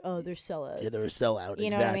thing. It's like, oh, they're sellouts. Yeah, they're a sellout. You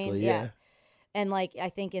know exactly. What I mean? Yeah. And like, I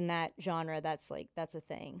think in that genre, that's a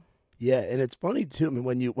thing. Yeah, and it's funny too. I mean,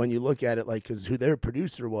 when you look at it, like, because who their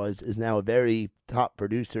producer was is now a very top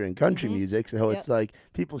producer in country music. So it's like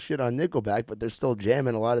people shit on Nickelback, but they're still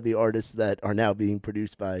jamming a lot of the artists that are now being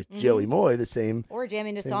produced by Joey Moy. The same, or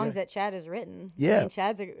jamming to songs that Chad has written. Yeah, I mean,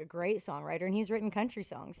 Chad's a great songwriter, and he's written country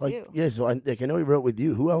songs too. Yeah, so I know he wrote with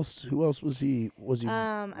you. Who else was he?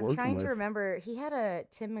 I'm trying to remember. He had a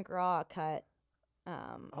Tim McGraw cut.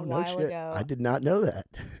 A while ago. I did not know that.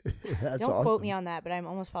 That's Don't awesome. quote me on that, but I'm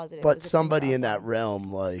almost positive. But somebody in that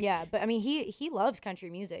realm, like but I mean, he loves country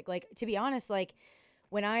music. Like, to be honest, like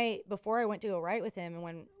before I went to go write with him,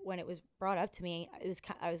 and when it was brought up to me,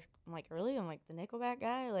 I was like, really? I'm like, the Nickelback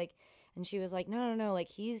guy, like, and she was like, no, like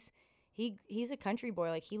he's a country boy,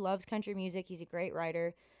 like he loves country music. He's a great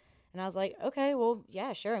writer, and I was like, okay, well,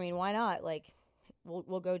 yeah, sure. I mean, why not? Like,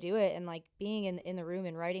 we'll go do it. And like being in the room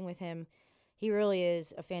and writing with him. He really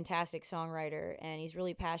is a fantastic songwriter, and he's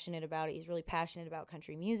really passionate about it. He's really passionate about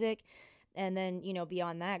country music. And then,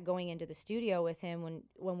 beyond that, going into the studio with him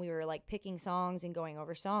when we were like picking songs and going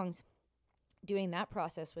over songs, doing that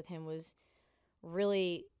process with him was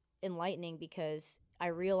really enlightening because I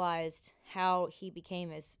realized how he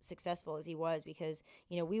became as successful as he was because,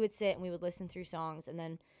 we would sit and we would listen through songs, and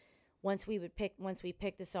then once we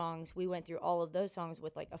picked the songs, we went through all of those songs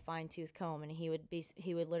with like a fine-tooth comb, and he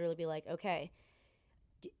would literally be like, okay,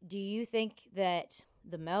 do you think that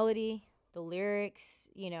the melody, the lyrics,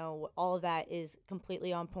 all of that is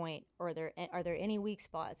completely on point, or are there any weak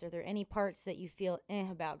spots? Are there any parts that you feel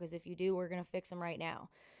about? Because if you do, we're gonna fix them right now.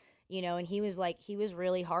 And he was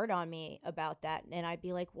really hard on me about that, and I'd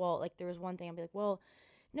be like, well, like there was one thing I'd be like, well,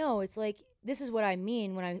 no, it's like, this is what I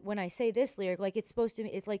mean when I say this lyric, like it's supposed to be,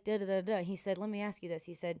 it's like da da da da. He said, let me ask you this.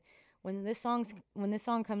 He said, when this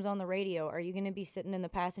song comes on the radio, are you going to be sitting in the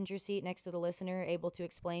passenger seat next to the listener, able to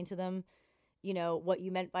explain to them, what you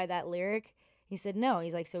meant by that lyric? He said, no.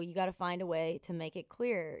 He's like, so you got to find a way to make it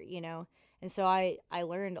clear, And so I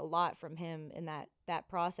learned a lot from him in that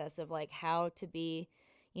process of like how to be,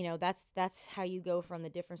 that's how you go from the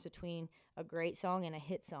difference between a great song and a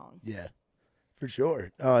hit song. Yeah. For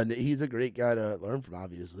sure. And he's a great guy to learn from,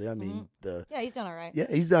 obviously. I mean, he's done all right. Yeah,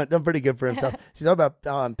 he's done pretty good for himself. She's talking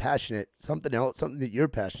about passionate, something that you're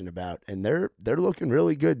passionate about, and they're looking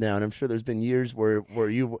really good now. And I'm sure there's been years where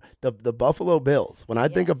the Buffalo Bills, when I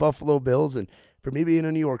think of Buffalo Bills, and for me being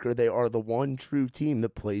a New Yorker, they are the one true team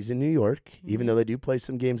that plays in New York, even though they do play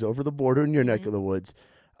some games over the border in your neck of the woods.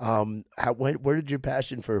 Where did your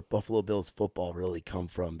passion for Buffalo Bills football really come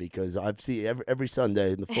from? Because I've seen every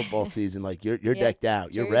Sunday in the football season, like you're Yeah, decked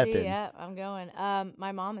out, you're Jersey, repping. yeah, I'm going.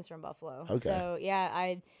 My mom is from Buffalo, Okay. so yeah,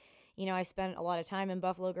 I spent a lot of time in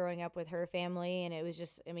Buffalo growing up with her family, and it was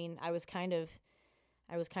just, I mean, I was kind of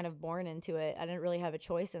born into it. I didn't really have a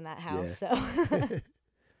choice in that house, Yeah. so.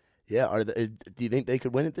 Yeah. Do you think they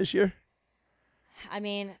could win it this year? I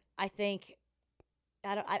mean, I think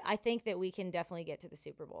that we can definitely get to the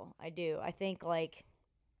Super Bowl. I do. I think like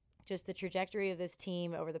just the trajectory of this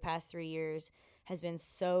team over the past 3 years has been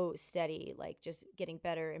so steady, like just getting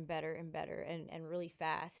better and better and better and really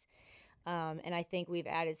fast. And I think we've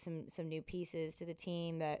added some new pieces to the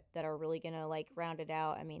team that are really going to like round it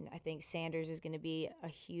out. I mean, I think Sanders is going to be a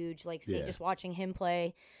huge, like, just watching him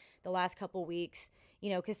play the last couple weeks,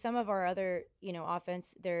 because some of our other,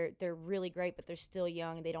 offense, they're really great, but they're still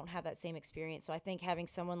young. They don't have that same experience. So I think having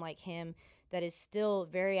someone like him that is still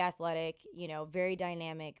very athletic, very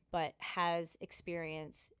dynamic, but has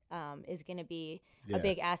experience, is going to be a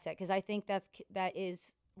big asset. Because I think that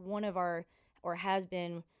is one of our, or has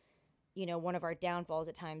been, one of our downfalls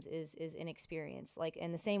at times is inexperience. Like,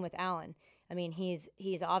 and the same with Allen. I mean, he's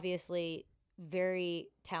obviously very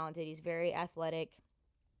talented. He's very athletic.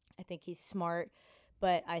 I think he's smart,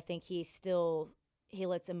 but I think he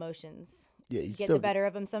lets emotions get the better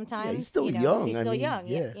of him sometimes. Yeah, he's still young. He's still young,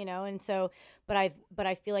 yeah. And so, but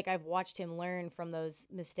I feel like I've watched him learn from those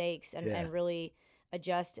mistakes and really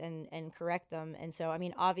adjust and correct them. And so, I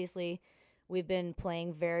mean, obviously, we've been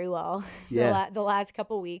playing very well the last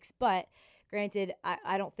couple weeks, but granted,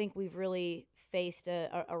 I don't think we've really faced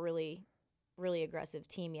a really, really aggressive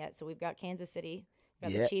team yet. So we've got Kansas City.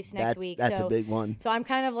 Got the Chiefs next week. That's a big one. So I'm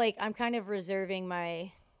kind of reserving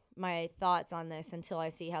my thoughts on this until I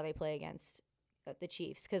see how they play against the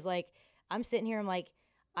Chiefs. Because like I'm sitting here, I'm like,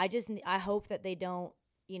 I hope that they don't,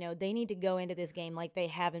 they need to go into this game like they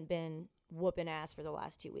haven't been whooping ass for the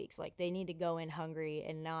last 2 weeks. Like they need to go in hungry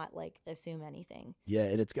and not like assume anything. Yeah,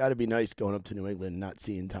 and it's got to be nice going up to New England and not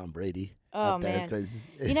seeing Tom Brady. Oh out there, man, because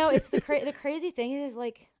it's the crazy thing is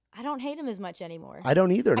like. I don't hate him as much anymore. I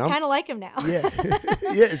don't either. I kind of like him now. Yeah,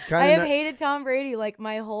 yeah, it's kind of. I have hated Tom Brady like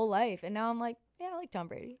my whole life, and now I'm like, yeah, I like Tom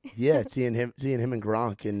Brady. Yeah, seeing him and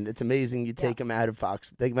Gronk, and it's amazing. You take him out of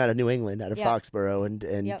New England, out of Foxborough, and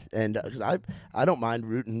because I don't mind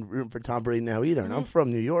rooting for Tom Brady now either. And I'm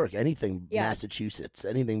from New York. Anything Massachusetts,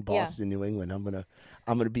 anything Boston, New England, I'm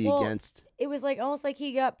gonna be against. It was like almost like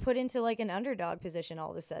he got put into like an underdog position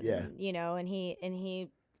all of a sudden. And he.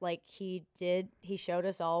 Like he showed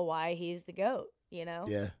us all why he's the GOAT,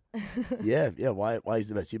 Yeah. Yeah. Why he's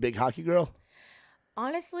the best? You a big hockey girl?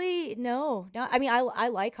 Honestly, no. I mean, I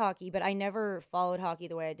like hockey, but I never followed hockey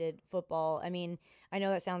the way I did football. I mean, I know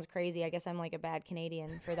that sounds crazy. I guess I'm like a bad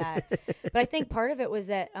Canadian for that. But I think part of it was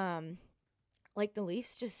that, like the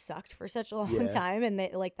Leafs just sucked for such a long time. And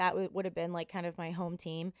that would have been like kind of my home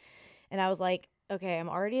team. And I was like, okay, I'm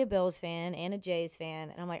already a Bills fan and a Jays fan,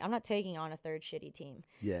 and I'm like, I'm not taking on a third shitty team.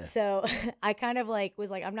 Yeah. So I kind of like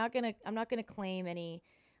was like, I'm not gonna claim any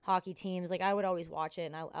hockey teams. Like I would always watch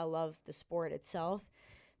it, and I love the sport itself.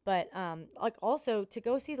 But like also to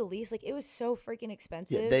go see the Leafs, like it was so freaking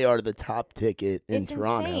expensive. Yeah, they are the top ticket in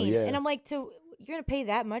Toronto. Insane. Yeah. And I'm like, you're gonna pay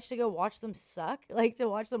that much to go watch them suck, like to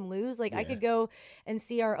watch them lose. Like I could go and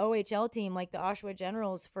see our OHL team, like the Oshawa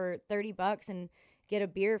Generals, for $30 and get a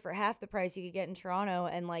beer for half the price you could get in Toronto,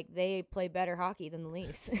 and like they play better hockey than the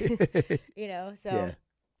Leafs. So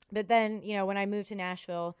but then, when I moved to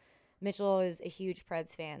Nashville, Mitchell is a huge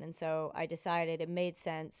Preds fan, and so I decided it made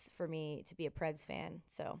sense for me to be a Preds fan.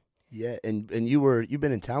 So yeah, and you've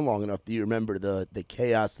been in town long enough. Do you remember the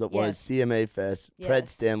chaos that was CMA Fest, Preds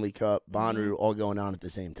Stanley Cup, Bonnaroo, all going on at the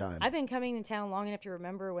same time? I've been coming to town long enough to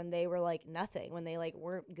remember when they were like nothing, when they like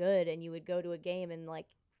weren't good, and you would go to a game and like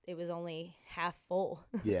it was only half full.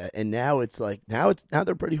 Yeah, and now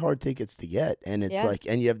they're pretty hard tickets to get, and it's like,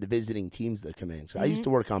 and you have the visiting teams that come in. So I used to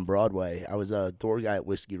work on Broadway. I was a door guy at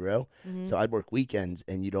Whiskey Row, so I'd work weekends,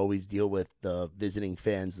 and you'd always deal with the visiting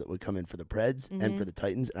fans that would come in for the Preds and for the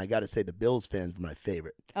Titans. And I got to say, the Bills fans were my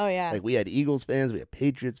favorite. Oh yeah, like we had Eagles fans, we had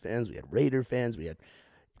Patriots fans, we had Raider fans, we had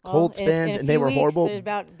Colts fans, and they were horrible.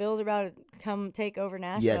 Bills are about to come take over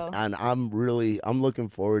Nashville. Yes, and I'm looking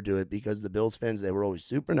forward to it because the Bills fans, they were always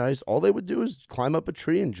super nice. All they would do is climb up a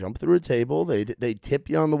tree and jump through a table. They tip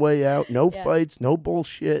you on the way out. No fights, no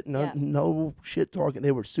bullshit, no shit talking.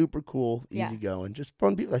 They were super cool, easy going, just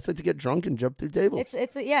fun people. I like to get drunk and jump through tables.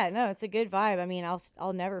 It's a good vibe. I mean,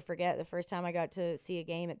 I'll never forget the first time I got to see a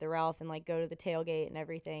game at the Ralph and like go to the tailgate and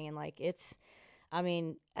everything, and like I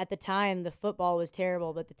mean, at the time, the football was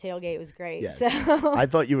terrible, but the tailgate was great. Yes. So I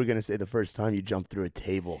thought you were going to say the first time you jumped through a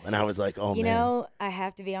table, and I was like, oh, you man. know, I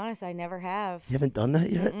have to be honest, I never have. You haven't done that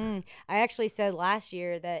yet? I actually said last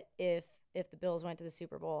year that if the Bills went to the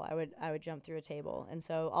Super Bowl, I would jump through a table, and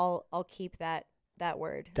so I'll keep that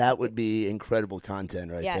word. That would be incredible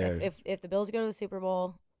content right there. Yeah, if the Bills go to the Super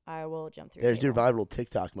Bowl, I will jump through. There's a your table. viral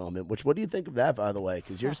TikTok moment. What do you think of that, by the way?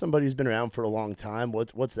 Because you're somebody who's been around for a long time.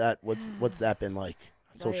 What's that been like,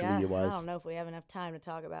 social media wise? I don't know if we have enough time to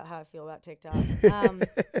talk about how I feel about TikTok.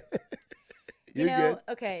 You're good.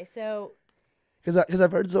 Okay, so because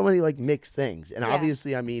I've heard so many like mixed things, and Yeah.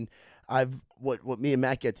 obviously, I mean, what me and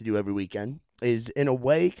Matt get to do every weekend is in a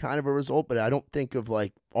way kind of a result, but I don't think of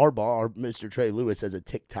like our Mr. Trey Lewis, as a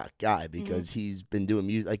TikTok guy because he's been doing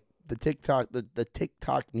music. Like the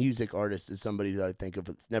TikTok music artist is somebody that I think of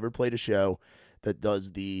that's never played a show, that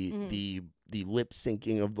does the lip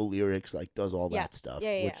syncing of the lyrics, like does all that stuff,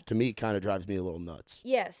 which to me kind of drives me a little nuts.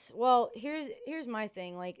 Yes. Well, here's my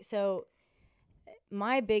thing. Like, so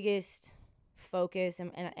my biggest focus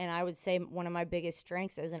and I would say one of my biggest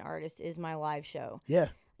strengths as an artist is my live show. Yeah.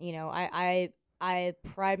 You know, I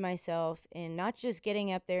pride myself in not just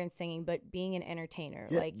getting up there and singing, but being an entertainer.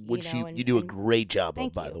 Yeah. Like, which you know, you do a great job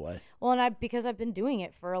Thank of, by you. the way. Well, and because I've been doing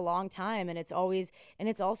it for a long time, and it's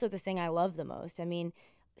also the thing I love the most. I mean,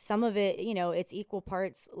 some of it, you know, it's equal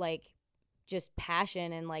parts like just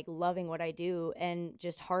passion and like loving what I do, and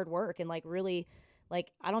just hard work, and like really, like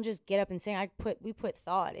I don't just get up and sing. We put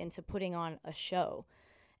thought into putting on a show.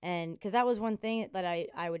 And because that was one thing that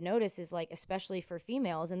I would notice is like, especially for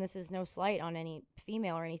females, and this is no slight on any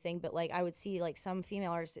female or anything, but like I would see like some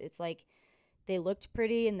female artists, it's like they looked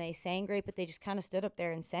pretty and they sang great, but they just kind of stood up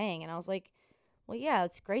there and sang. And I was like, well, yeah,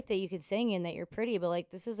 it's great that you can sing and that you're pretty, but like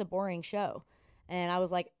this is a boring show. And I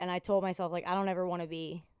was like, and I told myself, like, I don't ever want to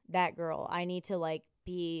be that girl. I need to like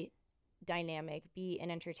be dynamic, be an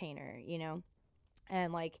entertainer, you know?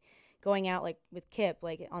 And like going out like with Kip,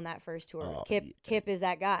 like on that first tour, Kip is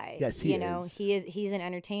that guy. Yes, he is. He's an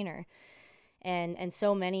entertainer. And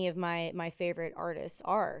so many of my favorite artists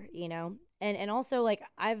are, you know? And also like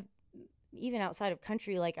I've, even outside of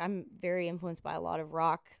country, like I'm very influenced by a lot of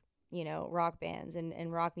rock, you know, rock bands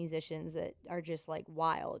and rock musicians that are just like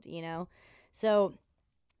wild, you know? So,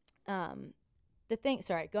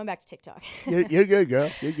 sorry, going back to TikTok. You're good, girl.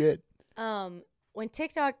 You're good. When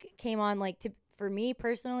TikTok came on, like for me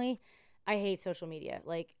personally, I hate social media.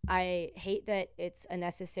 Like I hate that it's a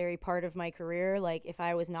necessary part of my career. Like if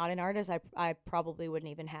I was not an artist, I probably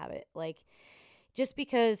wouldn't even have it. Like just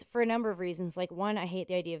because, for a number of reasons. Like one, I hate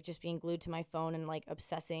the idea of just being glued to my phone and like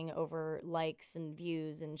obsessing over likes and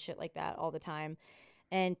views and shit like that all the time.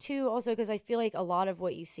 And two, also because I feel like a lot of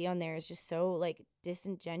what you see on there is just so like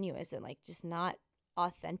disingenuous and like just not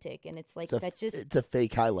authentic. And it's like it's a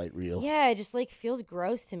fake highlight reel. Yeah, it just like feels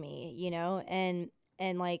gross to me, you know? And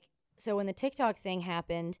like, so when the TikTok thing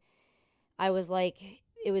happened, I was like,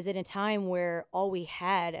 it was in a time where all we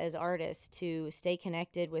had as artists to stay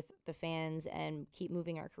connected with the fans and keep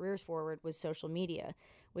moving our careers forward was social media,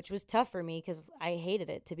 which was tough for me because I hated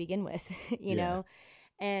it to begin with, you know?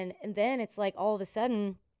 And then it's like all of a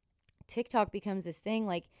sudden TikTok becomes this thing,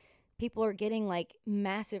 like people are getting like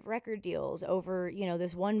massive record deals over, you know,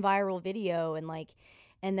 this one viral video,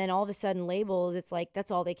 and then all of a sudden labels, it's like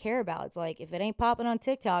that's all they care about. It's like if it ain't popping on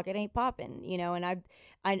TikTok, it ain't popping, you know. And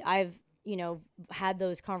I've you know, had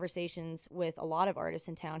those conversations with a lot of artists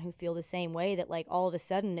in town who feel the same way, that like all of a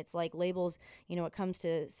sudden it's like labels, you know, it comes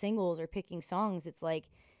to singles or picking songs, it's like,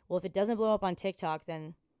 well, if it doesn't blow up on TikTok,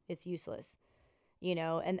 then it's useless, you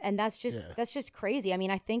know. And that's just crazy. I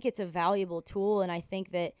mean, I think it's a valuable tool, and I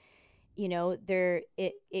think that, you know,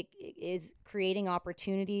 it is creating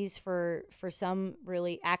opportunities for some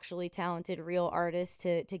really actually talented real artists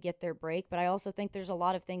to get their break. But I also think there's a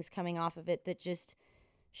lot of things coming off of it that just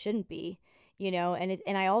shouldn't be, you know.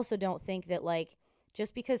 And I also don't think that like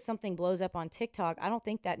just because something blows up on TikTok, I don't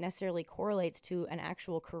think that necessarily correlates to an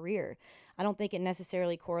actual career. I don't think it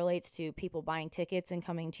necessarily correlates to people buying tickets and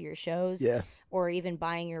coming to your shows, or even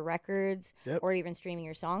buying your records, or even streaming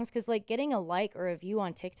your songs. Because like getting a like or a view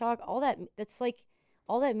on TikTok, all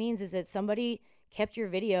that means is that somebody kept your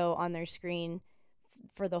video on their screen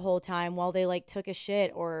for the whole time while they like took a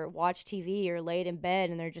shit or watched TV or laid in bed,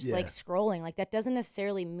 and they're just like scrolling. Like that doesn't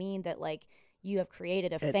necessarily mean that like you have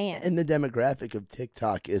created a fan. And the demographic of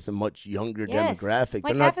TikTok is a much younger demographic.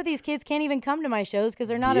 Like half of these kids can't even come to my shows because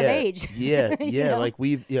they're not of age. Yeah, know? Like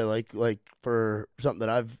like for something that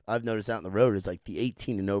I've noticed out on the road is like the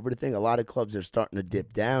 18 and over thing. A lot of clubs are starting to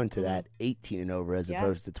dip down to that 18 and over as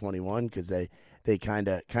opposed to 21, because they kind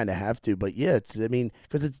of have to. But yeah, I mean,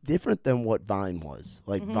 because it's different than what Vine was.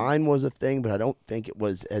 Like Vine was a thing, but I don't think it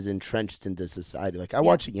was as entrenched into society. Like I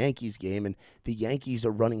watch a Yankees game, and the Yankees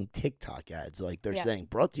are running TikTok ads. Like they're saying,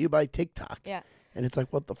 "Brought to you by TikTok." Yeah. And it's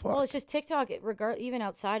like, what the fuck? Well, it's just TikTok. Even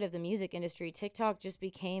outside of the music industry, TikTok just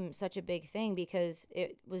became such a big thing because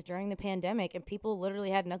it was during the pandemic, and people literally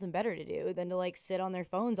had nothing better to do than to like sit on their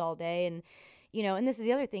phones all day. And and this is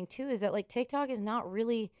the other thing too, is that like TikTok is not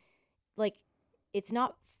really like, it's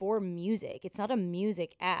not for music. It's not a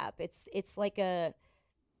music app. It's like a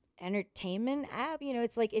entertainment app.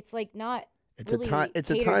 It's like not. It's really a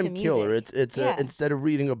time killer. It's yeah. Instead of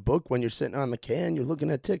reading a book when you're sitting on the can, you're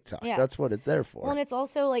looking at TikTok. Yeah. That's what it's there for. Well, and it's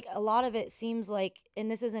also like a lot of it seems like,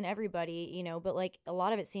 and this isn't everybody, but like a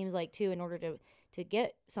lot of it seems like too, in order to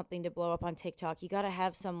get something to blow up on TikTok, you got to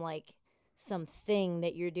have something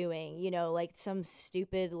that you're doing, like some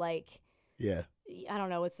stupid like, yeah, I don't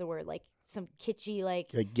know what's the word, like some kitschy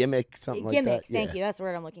like a gimmick, something like that. Gimmick, thank you. That's the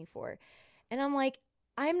word I'm looking for. And I'm like,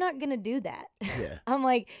 I'm not gonna do that. Yeah. I'm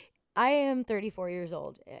like, I am 34 years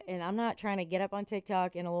old, and I'm not trying to get up on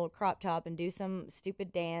TikTok in a little crop top and do some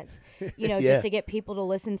stupid dance, just to get people to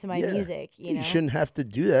listen to my music. You shouldn't have to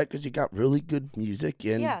do that because you got really good music,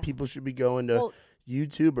 and people should be going to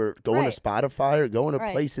YouTube or going to Spotify or going to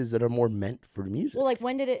places that are more meant for music. Well, like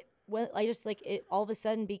when I just like it all of a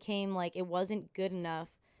sudden became like it wasn't good enough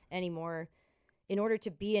anymore in order to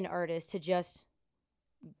be an artist, to just,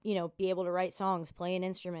 be able to write songs, play an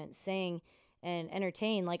instrument, sing, and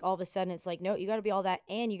entertain. Like all of a sudden it's like, no, you got to be all that,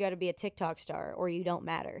 and you got to be a TikTok star or you don't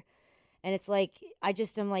matter. And it's like, I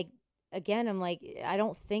don't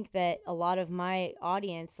think that a lot of my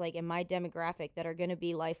audience, like in my demographic that are going to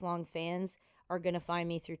be lifelong fans, are going to find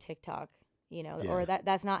me through TikTok, or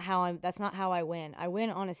that's not how I win. I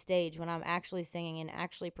win on a stage when I'm actually singing and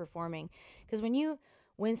actually performing. Because when you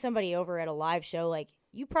win somebody over at a live show, like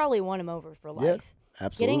you probably won them over for life. Yeah,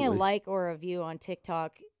 absolutely. Getting a like or a view on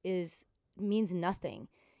TikTok means nothing.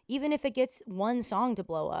 Even if it gets one song to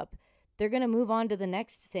blow up, they're going to move on to the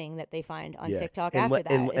next thing that they find on TikTok after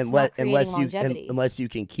that. It's not creating longevity. Unless you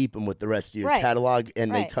can keep them with the rest of your catalog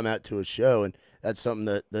and they come out to a show, and that's something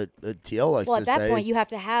that the TL likes to say. Well, at that point, you have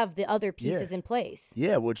to have the other pieces in place.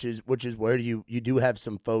 Yeah, which is where you do have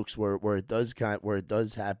some folks where it does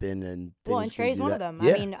happen, and well, and Trey's one of them.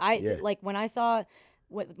 Yeah. I mean, like when I saw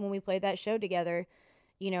when we played that show together,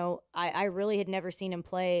 I really had never seen him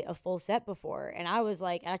play a full set before. And I was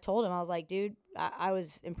like, I told him, I was like, dude, I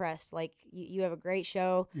was impressed. Like, you have a great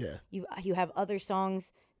show. Yeah. You have other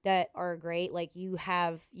songs that are great. Like, you're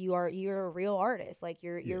a real artist. Like,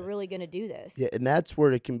 you're really going to do this. Yeah, and that's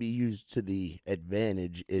where it can be used to the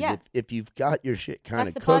advantage is if you've got your shit kind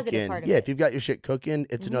of cooking. Part of if you've got your shit cooking,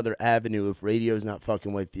 it's another avenue. If radio's not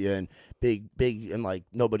fucking with you and big and like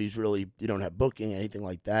nobody's really, you don't have booking, anything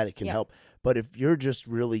like that, it can help. But if you're just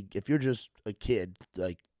a kid,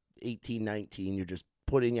 like 18, 19, you're just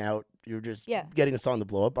getting a song to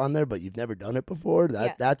blow up on there, but you've never done it before.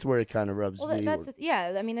 That's where it kind of rubs me.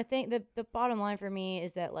 I mean, the bottom line for me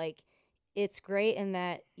is that like it's great in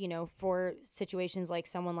that, for situations like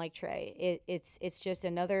someone like Trey, it's just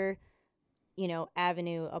another,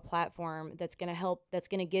 avenue, a platform that's going to help, that's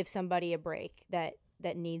going to give somebody a break that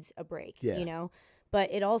needs a break,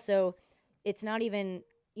 but it also, it's not even,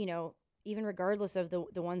 even regardless of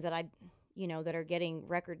the ones that that are getting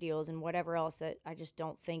record deals and whatever else that I just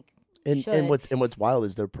don't think should. And what's wild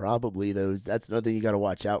is they're probably those. That's another thing you got to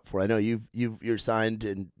watch out for. I know you're signed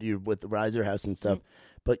and you're with the Riser House and stuff,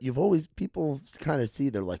 but people kind of see,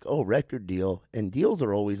 they're like, oh, record deal, and deals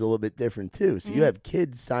are always a little bit different too. So you have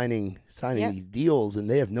kids signing these deals, and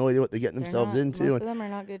they have no idea what they're getting themselves into. Most of them are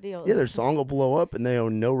not good deals. Yeah, their song will blow up, and they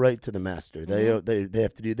own no right to the master. They have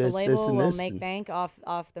to do this, the label this, and will this. Make bank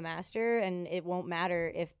off the master, and it won't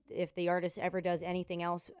matter if the artist ever does anything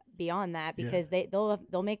else beyond that, because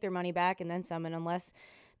they'll make their money back and then some. And unless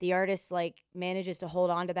the artist like manages to hold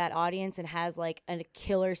on to that audience and has like a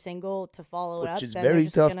killer single to follow it up, which is very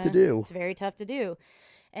tough to do. It's very tough to do,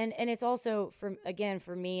 and it's also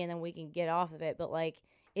for me, and then we can get off of it. But like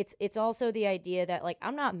it's also the idea that like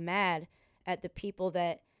I'm not mad at the people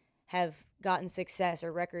that have gotten success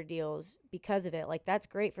or record deals because of it. Like that's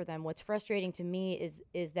great for them. What's frustrating to me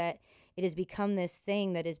is that it has become this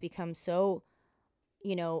thing that has become so,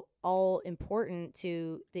 all important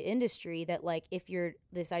to the industry that like if you're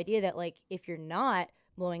not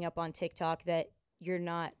blowing up on TikTok, that you're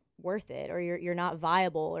not worth it, or you're not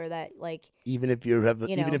viable, or that like even if you have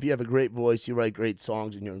a great voice, you write great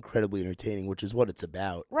songs, and you're incredibly entertaining, which is what it's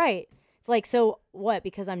about. Right. It's like, so what?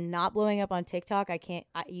 Because I'm not blowing up on TikTok,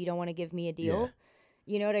 you don't want to give me a deal.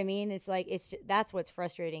 You know what I mean? It's like that's what's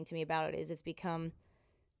frustrating to me about it is it's become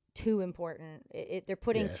too important. They're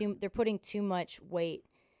putting too much weight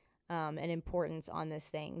and importance on this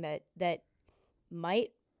thing that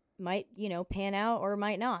might pan out or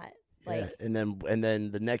might not. Yeah, and then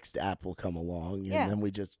the next app will come along, and then we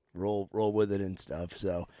just roll with it and stuff.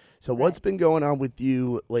 So what's been going on with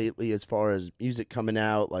you lately as far as music coming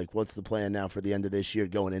out? Like, what's the plan now for the end of this year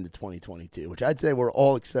going into 2022? Which I'd say we're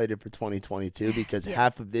all excited for 2022 because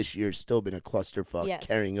half of this year's still been a clusterfuck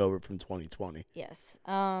carrying over from 2020. Yes.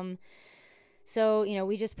 So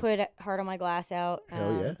we just put Heart on My Glass out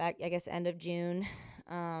back, I guess, end of June.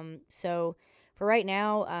 So. For right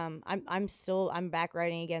now, I'm back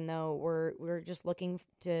writing again though. We're just looking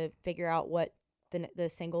to figure out what the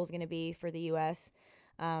single is going to be for the U.S.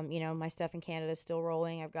 My stuff in Canada is still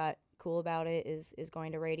rolling. I've got Cool About It is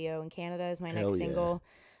going to radio in Canada is my next single.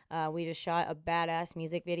 We just shot a badass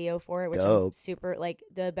music video for it, which I'm super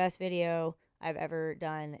the best video I've ever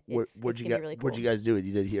done. It's gonna be really cool. Where'd you guys do it?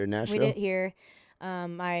 You did it here in Nashville? We did it here.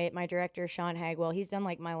 My director Sean Hagwell, he's done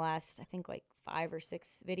my last 5 or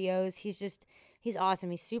 6 videos. He's awesome.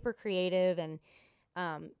 He's super creative, and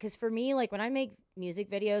because for me, when I make music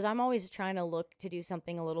videos, I'm always trying to look to do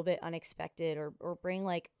something a little bit unexpected or bring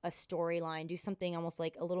a storyline, do something almost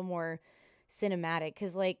a little more cinematic.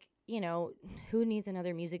 Because who needs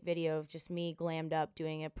another music video of just me glammed up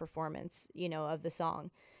doing a performance, of the song?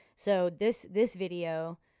 So this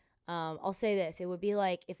video. I'll say this. It would be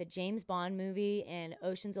like if a James Bond movie and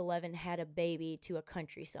Ocean's 11 had a baby to a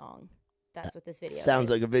country song. That's what this video sounds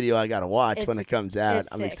is. Like a video I got to watch when it comes out.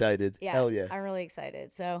 I'm excited. Yeah, hell yeah. I'm really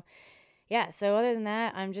excited. So, so other than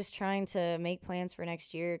that, I'm just trying to make plans for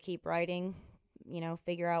next year, keep writing,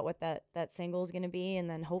 figure out what that single is going to be. And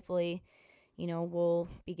then hopefully, we'll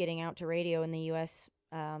be getting out to radio in the U.S.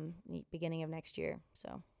 Beginning of next year.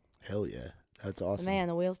 So. Hell yeah. That's awesome. But man,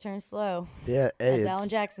 the wheels turn slow. Yeah, as Alan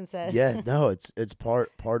Jackson says. Yeah, no, it's part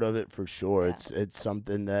of it for sure. Yeah. It's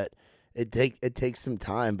something that it takes some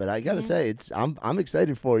time, but I gotta say I'm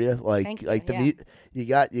excited for you. Thank you. You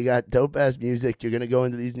got dope ass music. You're gonna go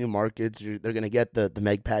into these new markets. They're gonna get the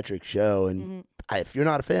Meg Patrick show, and if you're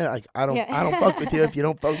not a fan, I don't fuck with you if you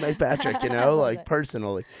don't fuck Meg Patrick.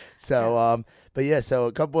 Personally. So but yeah, so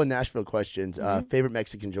a couple of Nashville questions. Favorite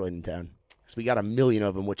Mexican joint in town? So we got a million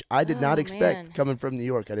of them, which I did not expect coming from New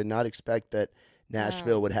York. I did not expect that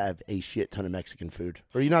Nashville would have a shit ton of Mexican food.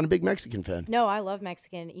 Or are you not a big Mexican fan? No, I love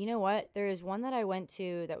Mexican. You know what? There is one that I went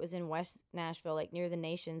to that was in West Nashville, near the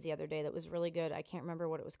Nations the other day that was really good. I can't remember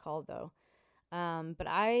what it was called, though.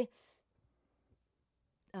 But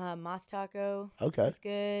Mas Taco is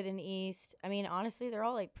good in East. I mean, honestly, they're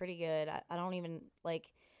all, pretty good. I don't even, I'm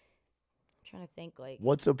trying to think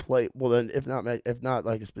what's a plate? Well, then if not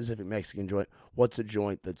a specific Mexican joint, what's a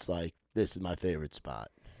joint that's this is my favorite spot?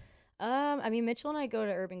 I mean, Mitchell and I go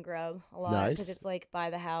to Urban Grub a lot because it's by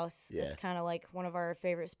the house. Yeah. It's kind of one of our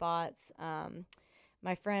favorite spots.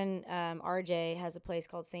 My friend RJ has a place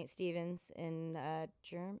called St. Stephen's in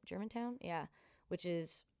Germantown, which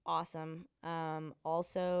is awesome.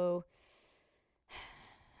 Also,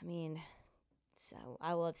 I mean. So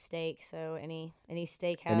I love steak, so any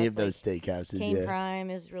steakhouse. Any of those steakhouses, King Prime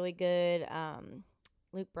is really good.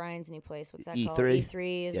 Luke Bryan's new place, what's that E3? called?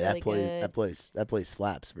 E3 is really good. That place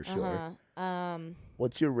slaps for sure.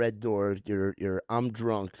 What's your red door? Your I'm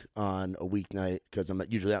drunk on a weeknight because I'm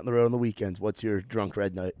usually out on the road on the weekends. What's your drunk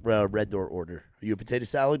red door order? Are you a potato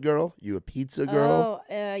salad girl? You a pizza girl?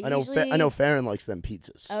 I know Farron likes them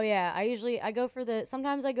pizzas. Oh yeah,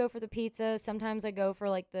 sometimes I go for the pizza. Sometimes I go for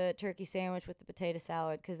the turkey sandwich with the potato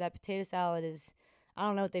salad because that potato salad is. I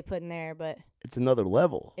don't know what they put in there, but it's another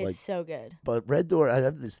level. It's so good. But Red Door, I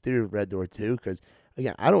have this theory with Red Door too, because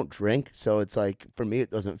again, I don't drink, so it's for me, it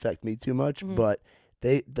doesn't affect me too much. Mm-hmm. But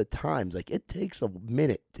the times, it takes a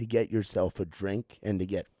minute to get yourself a drink and to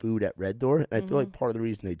get food at Red Door. And I feel like part of the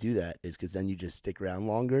reason they do that is because then you just stick around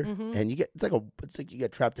longer, and you get it's like you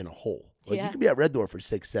get trapped in a hole. You can be at Red Door for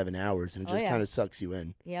 6-7 hours, and it just kind of sucks you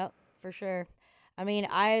in. Yep, for sure. I mean,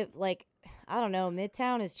 I don't know.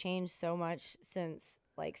 Midtown has changed so much since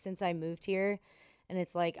I moved here, and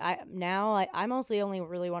it's I mostly only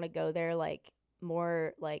really want to go there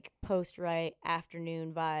more post-right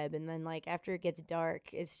afternoon vibe, and then after it gets dark,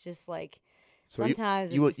 it's just so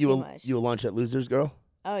sometimes it's too much. You a lunch at Losers, girl?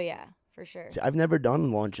 Oh yeah, for sure. See, I've never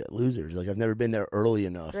done lunch at Losers. I've never been there early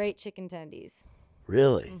enough. Great chicken tendies.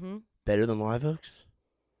 Really? Mm-hmm. Better than Live Oaks?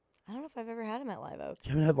 I don't know if I've ever had them at Live Oak.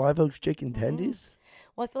 You haven't had Live Oak's chicken tendies?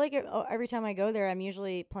 Well, I feel like every time I go there, I'm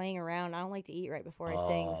usually playing around. I don't like to eat right before I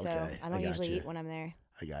sing, so I don't usually eat when I'm there.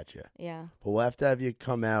 I got you. Yeah. But we'll have to have you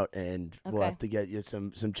come out, and we'll Okay. have to get you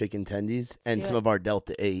some chicken tendies and do some it. of our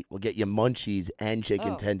Delta 8. We'll get you munchies and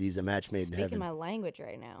chicken Oh, tendies, a match made in Speaking heaven. my language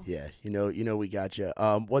right now. Yeah, you know we got you.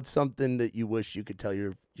 What's something that you wish you could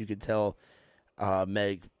tell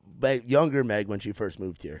Meg, younger Meg, when she first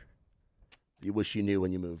moved here? You wish you knew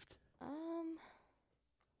when you moved.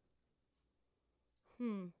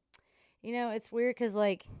 You know, it's weird because,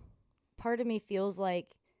 like, part of me feels like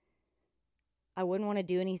I wouldn't want to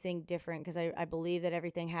do anything different because I believe that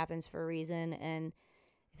everything happens for a reason. And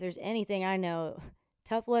if there's anything I know,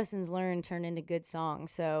 tough lessons learned turn into good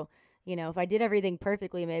songs. So, you know, if I did everything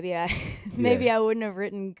perfectly, maybe I I wouldn't have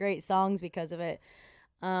written great songs because of it.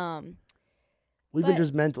 Even But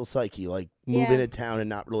just mental psyche, like moving to town and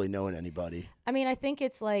not really knowing anybody. I mean, I think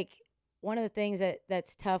it's like one of the things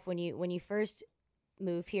that's tough when you first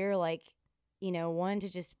move here, like, you know, one, to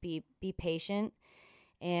just be patient,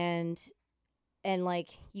 and like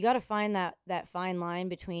you got to find that fine line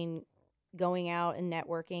between going out and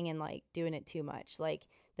networking and like doing it too much. Like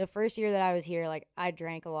the first year that I was here, like I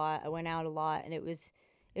drank a lot, I went out a lot, and it was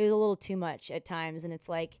a little too much at times. And it's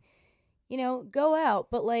like, you know, go out,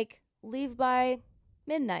 but like leave by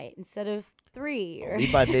midnight instead of 3 or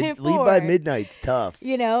Leave by 4. midnight's tough.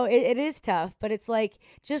 You know, it is tough, but it's like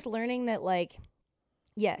just learning that, like,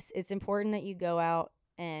 yes, it's important that you go out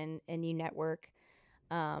and you network,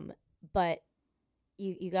 but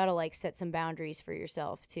you got to like set some boundaries for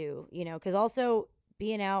yourself too, you know, because also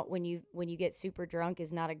being out when you get super drunk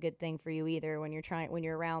is not a good thing for you either. When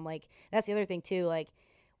you're around, like, that's the other thing too, like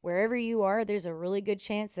wherever you are, there's a really good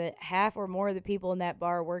chance that half or more of the people in that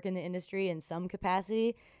bar work in the industry in some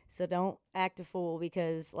capacity. So don't act a fool,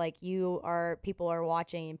 because like people are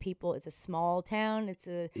watching, and it's a small town. It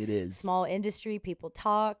is small industry. People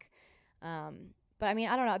talk. But I mean,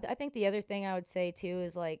 I don't know. I think the other thing I would say too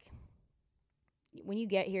is, like, when you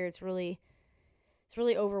get here, it's really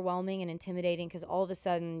overwhelming and intimidating, because all of a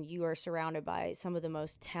sudden you are surrounded by some of the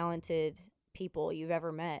most talented people you've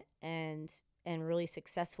ever met, and really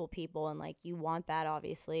successful people. And like, you want that,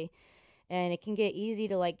 obviously. And it can get easy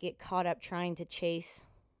to like get caught up trying to chase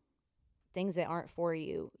things that aren't for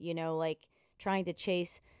you, you know, like trying to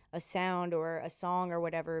chase a sound or a song or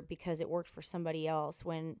whatever because it worked for somebody else,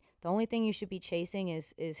 when the only thing you should be chasing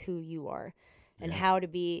is who you are, and how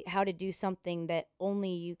to do something that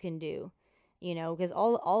only you can do, you know, because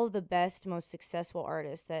all of the best, most successful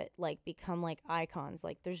artists that like become like icons,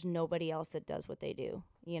 like there's nobody else that does what they do,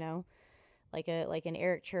 you know, like an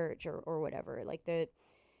Eric Church or whatever. Like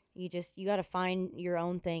you got to find your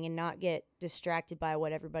own thing and not get distracted by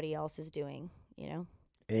what everybody else is doing, you know?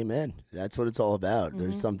 Amen. That's what it's all about. Mm-hmm.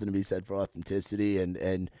 There's something to be said for authenticity.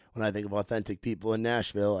 And when I think of authentic people in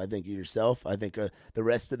Nashville, I think of yourself. I think of the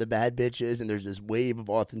rest of the bad bitches. And there's this wave of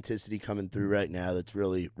authenticity coming through right now that's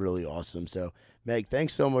really, really awesome. So, Meg,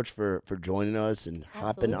 thanks so much for joining us and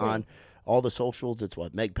hopping on all the socials. It's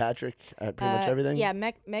what, Meg Patrick at pretty much everything? Yeah,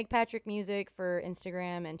 Meg Patrick Music for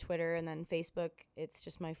Instagram and Twitter. And then Facebook, it's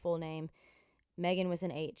just my full name. Meghan with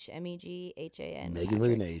an H, Meghan. Meghan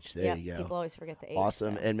with an H. There you go. People always forget the H.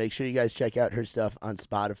 Awesome. So. And make sure you guys check out her stuff on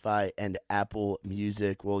Spotify and Apple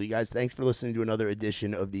Music. Well, you guys, thanks for listening to another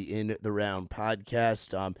edition of the In the Round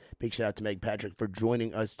podcast. Big shout out to Meg Patrick for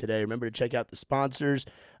joining us today. Remember to check out the sponsors,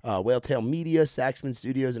 Whaletale Media, Saxman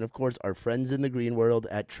Studios, and of course our friends in the green world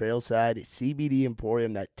at Trailside CBD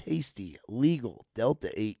Emporium, that tasty, legal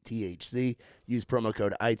Delta 8 THC. Use promo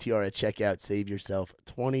code ITR at checkout. Save yourself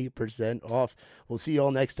 20% off. We'll see you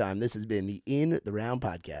all next time. This has been the In the Round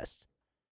podcast.